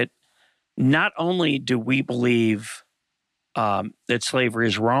make it. Not only do we believe that slavery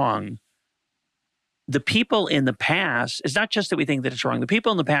is wrong, the people in the past, it's not just that we think that it's wrong. The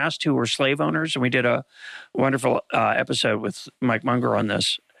people in the past who were slave owners, and we did a wonderful episode with Mike Munger on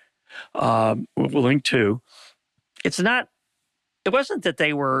this, we'll link to. It wasn't that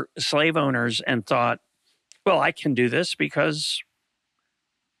they were slave owners and thought, well, I can do this because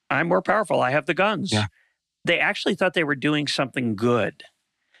I'm more powerful. I have the guns. Yeah. They actually thought they were doing something good.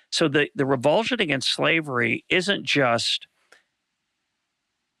 So the revulsion against slavery isn't just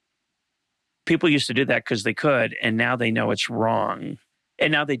people used to do that because they could, and now they know it's wrong.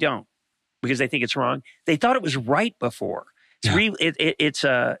 And now they don't because they think it's wrong. They thought it was right before. It's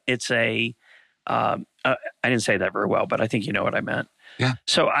I didn't say that very well, but I think you know what I meant. Yeah.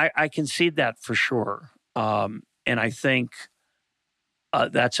 So I concede that for sure. And I think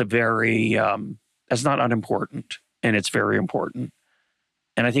that's that's not unimportant, and it's very important.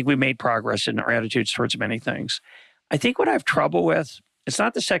 And I think we made progress in our attitudes towards many things. I think what I have trouble with, it's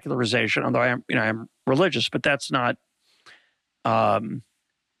not the secularization, although I'm religious, but that's not, I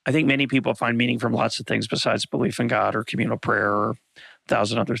think many people find meaning from lots of things besides belief in God or communal prayer or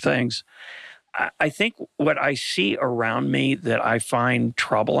 1,000 other things. I think what I see around me that I find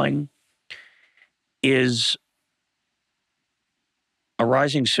troubling is a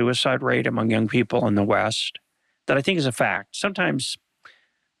rising suicide rate among young people in the West that I think is a fact. Sometimes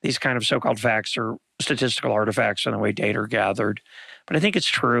these kind of so-called facts are statistical artifacts on the way data are gathered, but I think it's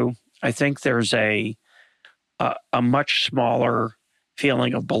true. I think there's a much smaller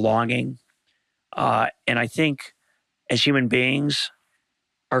feeling of belonging, and I think as human beings,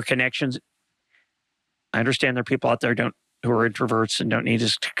 our connections. I understand there are people out there who are introverts and don't need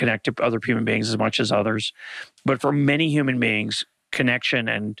us to connect to other human beings as much as others, but for many human beings, connection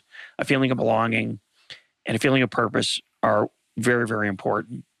and a feeling of belonging and a feeling of purpose are very, very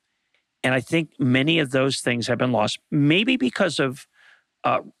important. And I think many of those things have been lost, maybe because of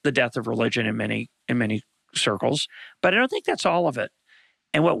the death of religion in many circles, but I don't think that's all of it.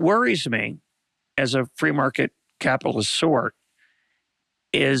 And what worries me as a free market capitalist sort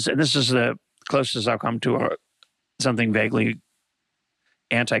is, and this is the closest I'll come to something vaguely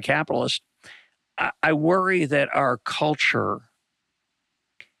anti-capitalist, I worry that our culture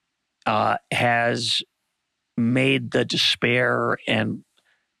has made the despair and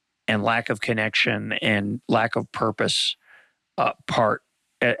lack of connection and lack of purpose part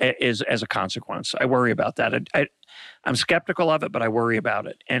is as a consequence. I worry about that. I'm skeptical of it, but I worry about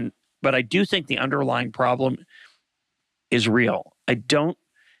it. But I do think the underlying problem is real.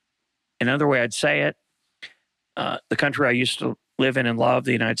 Another way I'd say it, the country I used to live in and love,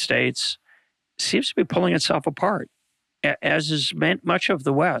 the United States, seems to be pulling itself apart, as is much of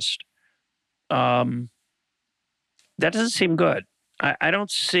the West. That doesn't seem good. I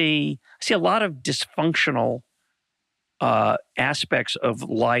see a lot of dysfunctional aspects of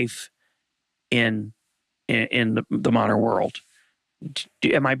life in the modern world.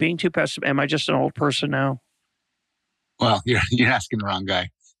 Am I being too pessimistic? Am I just an old person now? Well, you're asking the wrong guy.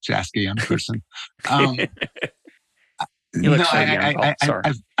 Just ask a young person. You look so young, Paul. Sorry.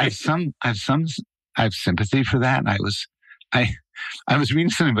 I have sympathy for that. I was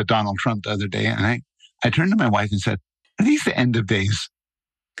reading something about Donald Trump the other day, and I turned to my wife and said, "Are these the end of days?"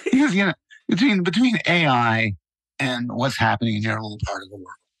 Because between AI and what's happening in your little part of the world,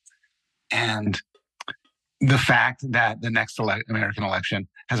 and the fact that the next American election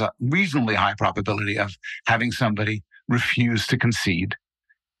has a reasonably high probability of having somebody refuse to concede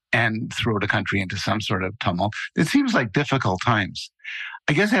and throw the country into some sort of tumult, it seems like difficult times.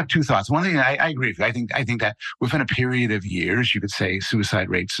 I guess I have two thoughts. One thing, I agree with you. I think that within a period of years, you could say suicide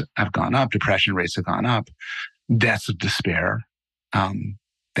rates have gone up, depression rates have gone up, deaths of despair,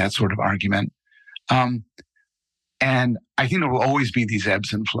 that sort of argument. And I think there will always be these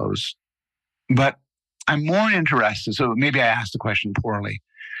ebbs and flows. But I'm more interested, so maybe I asked the question poorly.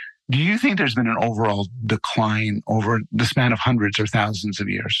 Do you think there's been an overall decline over the span of hundreds or thousands of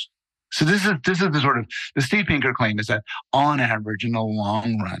years? So this is the Steve Pinker claim is that on average, in the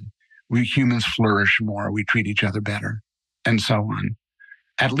long run, we humans flourish more, we treat each other better, and so on,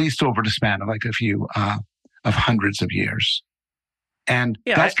 at least over the span of like a few of hundreds of years. And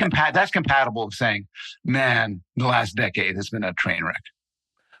Yeah, that's compatible with saying, man, the last decade has been a train wreck.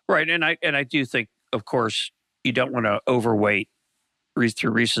 right. And I do think, of course, you don't want to overweight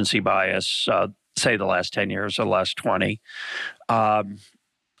through recency bias, say the last 10 years or the last 20. Um,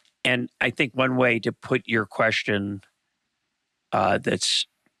 and I think one way to put your question that's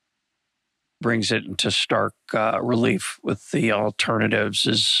brings it into stark relief with the alternatives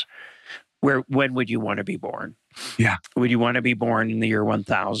is when would you want to be born? Yeah. Would you want to be born in the year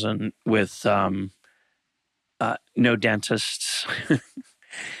 1000 with no dentists,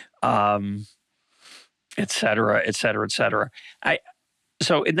 et cetera, et cetera, et cetera?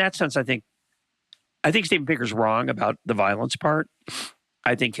 So in that sense, I think Steven Pinker's wrong about the violence part.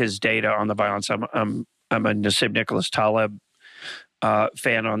 I think his data on the violence. I'm a Nassim Nicholas Taleb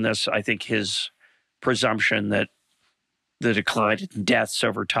fan on this. I think his presumption that the decline in deaths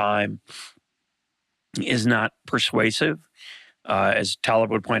over time is not persuasive. As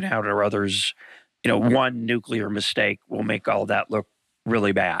Taleb would point out, or others, one nuclear mistake will make all that look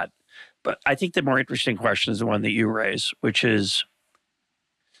really bad. But I think the more interesting question is the one that you raise, which is,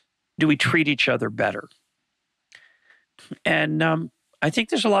 do we treat each other better? And I think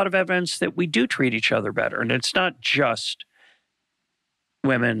there's a lot of evidence that we do treat each other better. And it's not just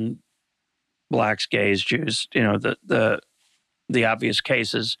women, blacks, gays, Jews, the obvious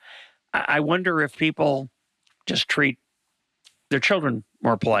cases. I wonder if people just treat their children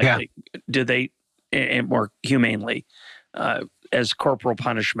more politely. Yeah. Do they, and more humanely, as corporal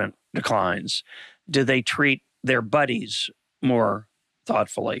punishment declines? Do they treat their buddies more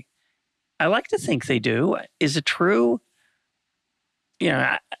thoughtfully? I like to think they do. Is it true?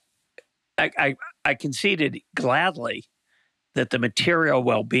 I conceded gladly that the material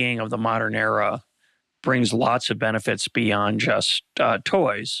well-being of the modern era brings lots of benefits beyond just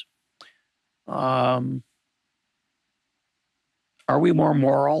toys. Are we more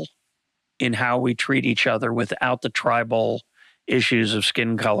moral in how we treat each other without the tribal issues of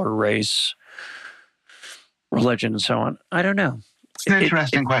skin color, race, religion, and so on? I don't know. It's an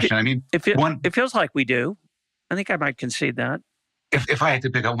interesting question. I mean, it feels like we do. I think I might concede that. If I had to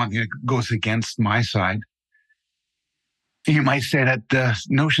pick up one thing that goes against my side, you might say that the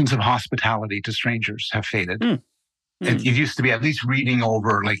notions of hospitality to strangers have faded. It used to be at least reading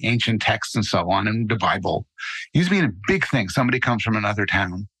over like ancient texts and so on, and the Bible. It used to be a big thing. Somebody comes from another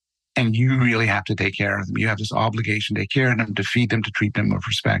town, and you really have to take care of them. You have this obligation to take care of them, to feed them, to treat them with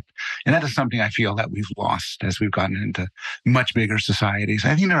respect. And that is something I feel that we've lost as we've gotten into much bigger societies.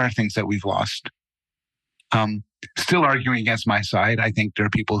 I think there are things that we've lost. Still arguing against my side, I think there are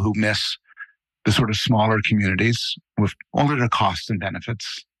people who miss the sort of smaller communities with all of their costs and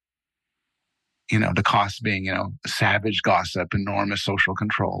benefits. The cost being, savage gossip, enormous social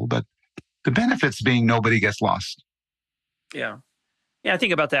control, but the benefits being nobody gets lost. Yeah. Yeah, I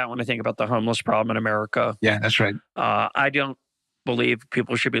think about that when I think about the homeless problem in America. Yeah, that's right. I don't believe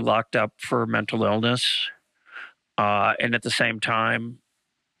people should be locked up for mental illness. And at the same time,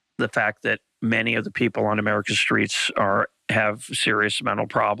 the fact that many of the people on America's streets have serious mental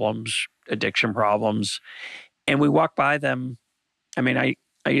problems, addiction problems, and we walk by them. I mean, I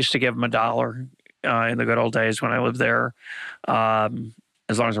used to give them $1 in the good old days when I lived there, as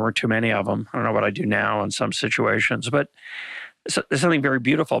long as there weren't too many of them. I don't know what I do now in some situations, but there's something very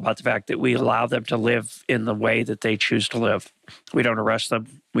beautiful about the fact that we allow them to live in the way that they choose to live. We don't arrest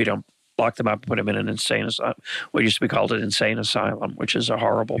them. We don't lock them up and put them in an insane asylum. What used to be called an insane asylum, which is a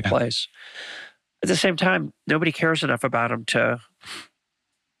horrible place. At the same time, nobody cares enough about them to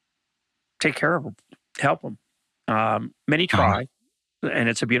take care of them, help them. Many try, and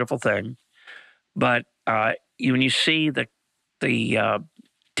it's a beautiful thing. But when you see the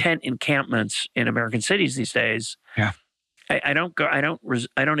tent encampments in American cities these days, I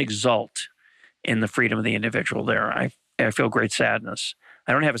don't exult in the freedom of the individual there. I feel great sadness.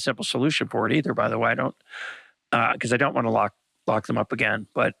 I don't have a simple solution for it either, by the way. I don't, because I don't want to lock them up again.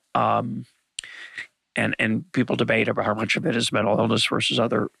 But and people debate about how much of it is mental illness versus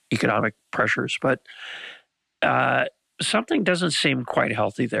other economic pressures. But something doesn't seem quite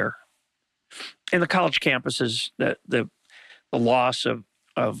healthy there. In the college campuses, the loss of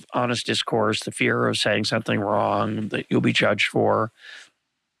honest discourse, the fear of saying something wrong that you'll be judged for.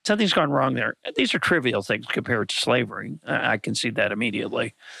 Something's gone wrong there. These are trivial things compared to slavery. I can see that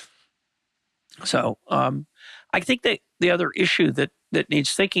immediately. So I think that the other issue that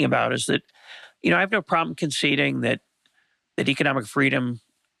needs thinking about is that, I have no problem conceding that economic freedom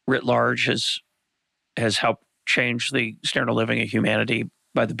writ large has helped change the standard of living of humanity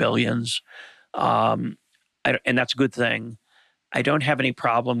by the billions. And that's a good thing. I don't have any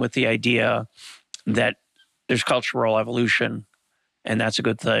problem with the idea that there's cultural evolution and that's a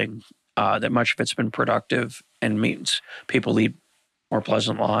good thing. That much of it's been productive and means people lead more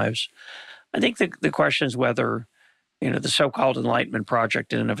pleasant lives. I think the question is whether, the so-called Enlightenment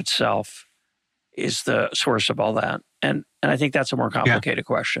project in and of itself is the source of all that. And I think that's a more complicated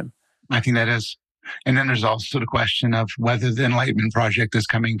question. I think that is. And then there's also the question of whether the Enlightenment project is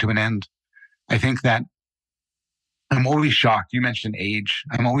coming to an end. I think that I'm always shocked. You mentioned age.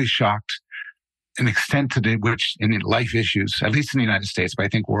 I'm always shocked an extent to which in life issues, at least in the United States, but I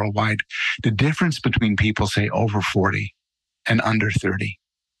think worldwide, the difference between people, say, over 40 and under 30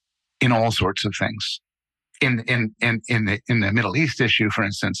 in all sorts of things. In the Middle East issue, for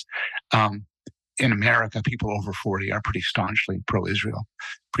instance, in America, people over 40 are pretty staunchly pro-Israel.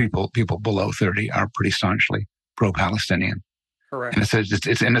 People below 30 are pretty staunchly pro-Palestinian. Correct.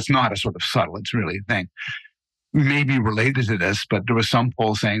 And it's not a sort of subtle, it's really a thing. Maybe related to this, but there was some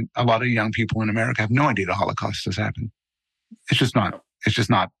poll saying a lot of young people in America have no idea the Holocaust has happened. It's just not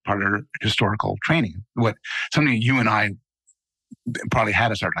part of their historical training. What something you and I probably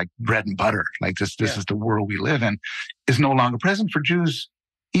had as our like bread and butter, like this is the world we live in, is no longer present for Jews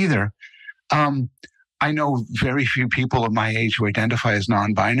either. I know very few people of my age who identify as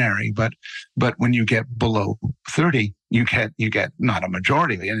non-binary, but when you get below 30, you get not a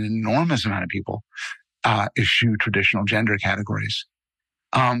majority, an enormous amount of people eschew traditional gender categories.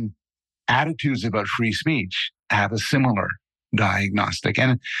 Attitudes about free speech have a similar diagnostic,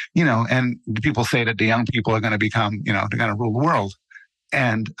 and people say that the young people are going to become, they're going to rule the world,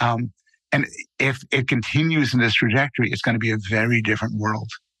 and if it continues in this trajectory, it's going to be a very different world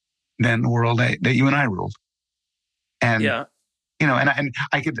than the world that you and I ruled. And and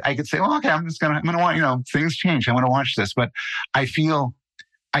I could say, well, okay, I'm gonna want, things change. I want to watch this, but I feel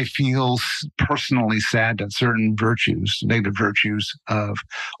personally sad that certain virtues, negative virtues of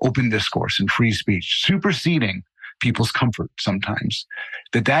open discourse and free speech, superseding people's comfort sometimes,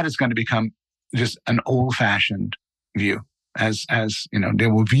 that is going to become just an old-fashioned view. As they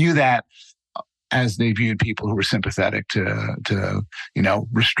will view that as they viewed people who were sympathetic to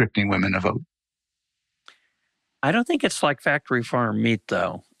restricting women to vote. I don't think it's like factory farm meat,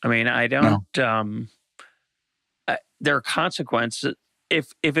 though. I mean, I don't. No. There are consequences.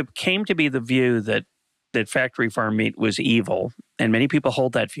 If it came to be the view that factory farm meat was evil, and many people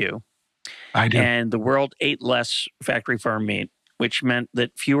hold that view, I do, and the world ate less factory farm meat, which meant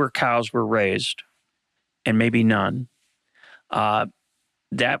that fewer cows were raised, and maybe none,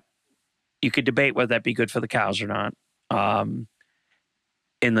 that you could debate whether that be good for the cows or not,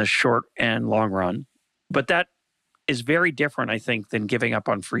 in the short and long run. But that is very different, I think, than giving up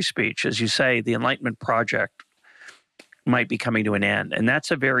on free speech. As you say, the Enlightenment project might be coming to an end. And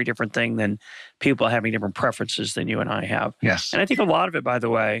that's a very different thing than people having different preferences than you and I have. Yes. And I think a lot of it, by the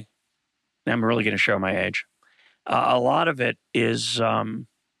way, and I'm really going to show my age, a lot of it is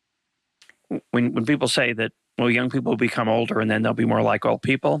when people say that, well, young people will become older and then they'll be more like old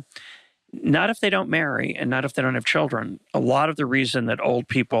people. Not if they don't marry and not if they don't have children. A lot of the reason that old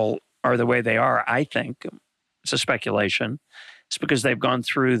people are the way they are, I think, it's a speculation, it's because they've gone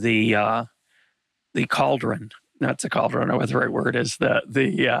through the cauldron. Not the cauldron, I don't know what the right word is.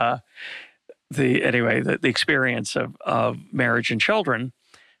 The experience of marriage and children,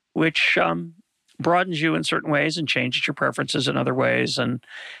 which broadens you in certain ways and changes your preferences in other ways. And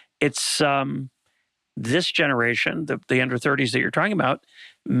it's this generation, the under 30s that you're talking about,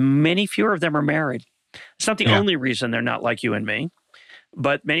 many fewer of them are married. It's not the only reason they're not like you and me,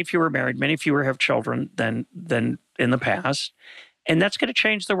 but many fewer are married, many fewer have children than in the past. And that's going to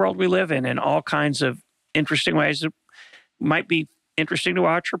change the world we live in all kinds of interesting ways. It might be interesting to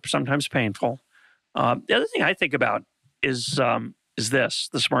watch or sometimes painful. The other thing I think about is the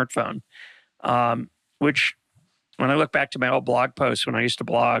smartphone, which when I look back to my old blog posts when I used to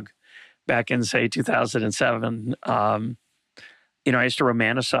blog back in, say, 2007, I used to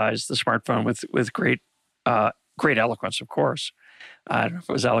romanticize the smartphone with great eloquence, of course. I don't know if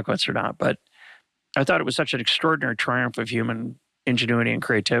it was eloquence or not, but I thought it was such an extraordinary triumph of human ingenuity and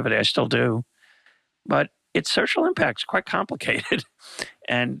creativity. I still do. But its social impact's quite complicated,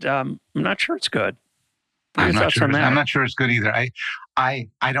 and I'm not sure it's good. I'm not sure it's good either. I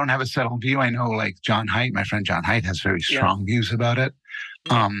don't have a settled view. I know, like John Haidt, my friend John Haidt, has very strong views about it.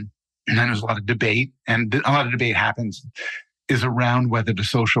 And then there's a lot of debate, and a lot of debate is around whether the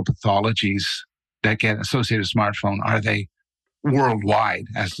social pathologies that get associated with smartphone, are they worldwide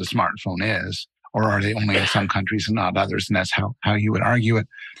as the smartphone is, or are they only in some countries and not others? And that's how you would argue it.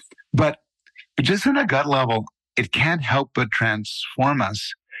 But just on a gut level, it can't help but transform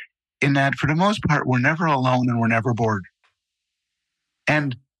us in that, for the most part, we're never alone and we're never bored.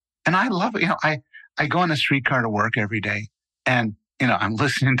 And I love it. I go on a streetcar to work every day, and I'm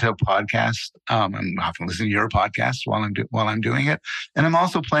listening to a podcast. I'm often listening to your podcast while I'm doing it, and I'm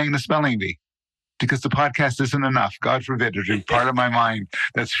also playing the spelling bee because the podcast isn't enough. God forbid, there's a part of my mind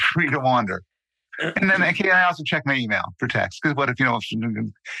that's free to wander. And then I also check my email for text because what if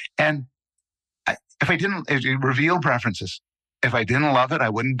and if I didn't reveal preferences, if I didn't love it, I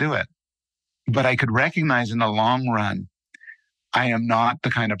wouldn't do it. But I could recognize in the long run, I am not the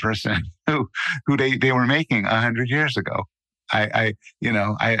kind of person who they were making 100 years ago.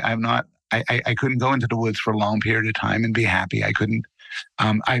 I'm not. I couldn't go into the woods for a long period of time and be happy. I couldn't.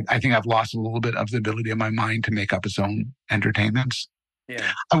 I think I've lost a little bit of the ability of my mind to make up its own entertainments.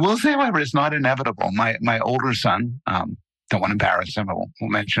 Yeah. I will say, however, it's not inevitable. My older son, don't want to embarrass him. I won't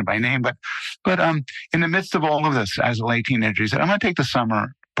mention it by name, but in the midst of all of this, as a late teenager, he said, "I'm going to take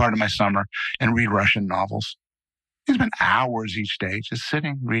part of my summer, and read Russian novels." He spent hours each day just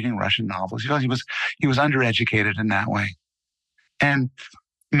sitting reading Russian novels. He was undereducated in that way, and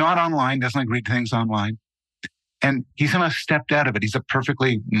not online. Doesn't like read things online. And he somehow stepped out of it. He's a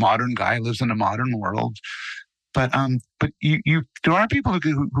perfectly modern guy, lives in a modern world. But there are people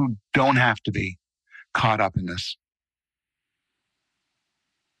who don't have to be caught up in this.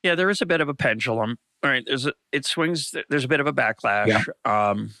 Yeah, there is a bit of a pendulum. All right, it swings. There's a bit of a backlash.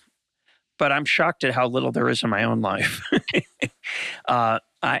 Yeah. But I'm shocked at how little there is in my own life.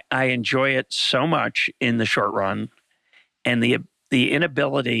 I enjoy it so much in the short run, and the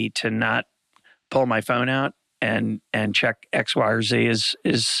inability to not pull my phone out and check X, Y, or Z is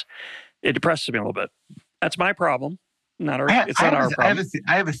it depresses me a little bit. That's my problem. It's not our problem.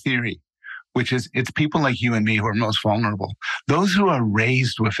 I have a theory, which is it's people like you and me who are most vulnerable. Those who are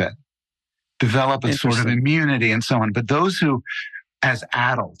raised with it develop a sort of immunity and so on. But those who, as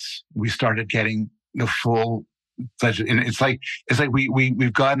adults, we started getting the full pleasure. And it's like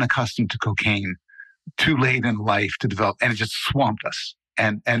we've gotten accustomed to cocaine too late in life to develop, and it just swamped us.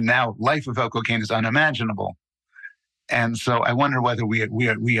 And now life without cocaine is unimaginable. And so I wonder whether we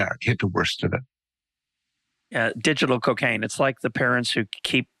are hit the worst of it. Digital cocaine. It's like the parents who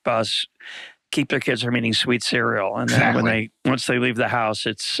keep their kids from eating sweet cereal, and then once they leave the house,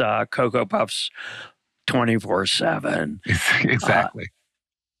 it's Cocoa Puffs 24/7. Exactly.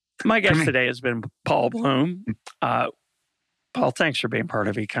 My guest today has been Paul Bloom. Paul, thanks for being part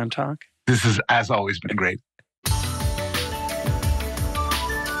of EconTalk. This has, as always, been great.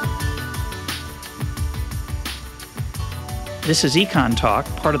 This is EconTalk,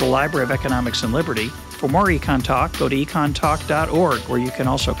 part of the Library of Economics and Liberty. For more EconTalk, go to econtalk.org, where you can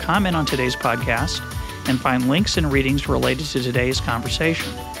also comment on today's podcast and find links and readings related to today's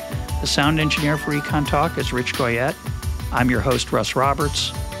conversation. The sound engineer for EconTalk is Rich Goyette. I'm your host, Russ Roberts.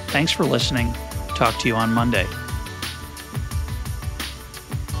 Thanks for listening. Talk to you on Monday.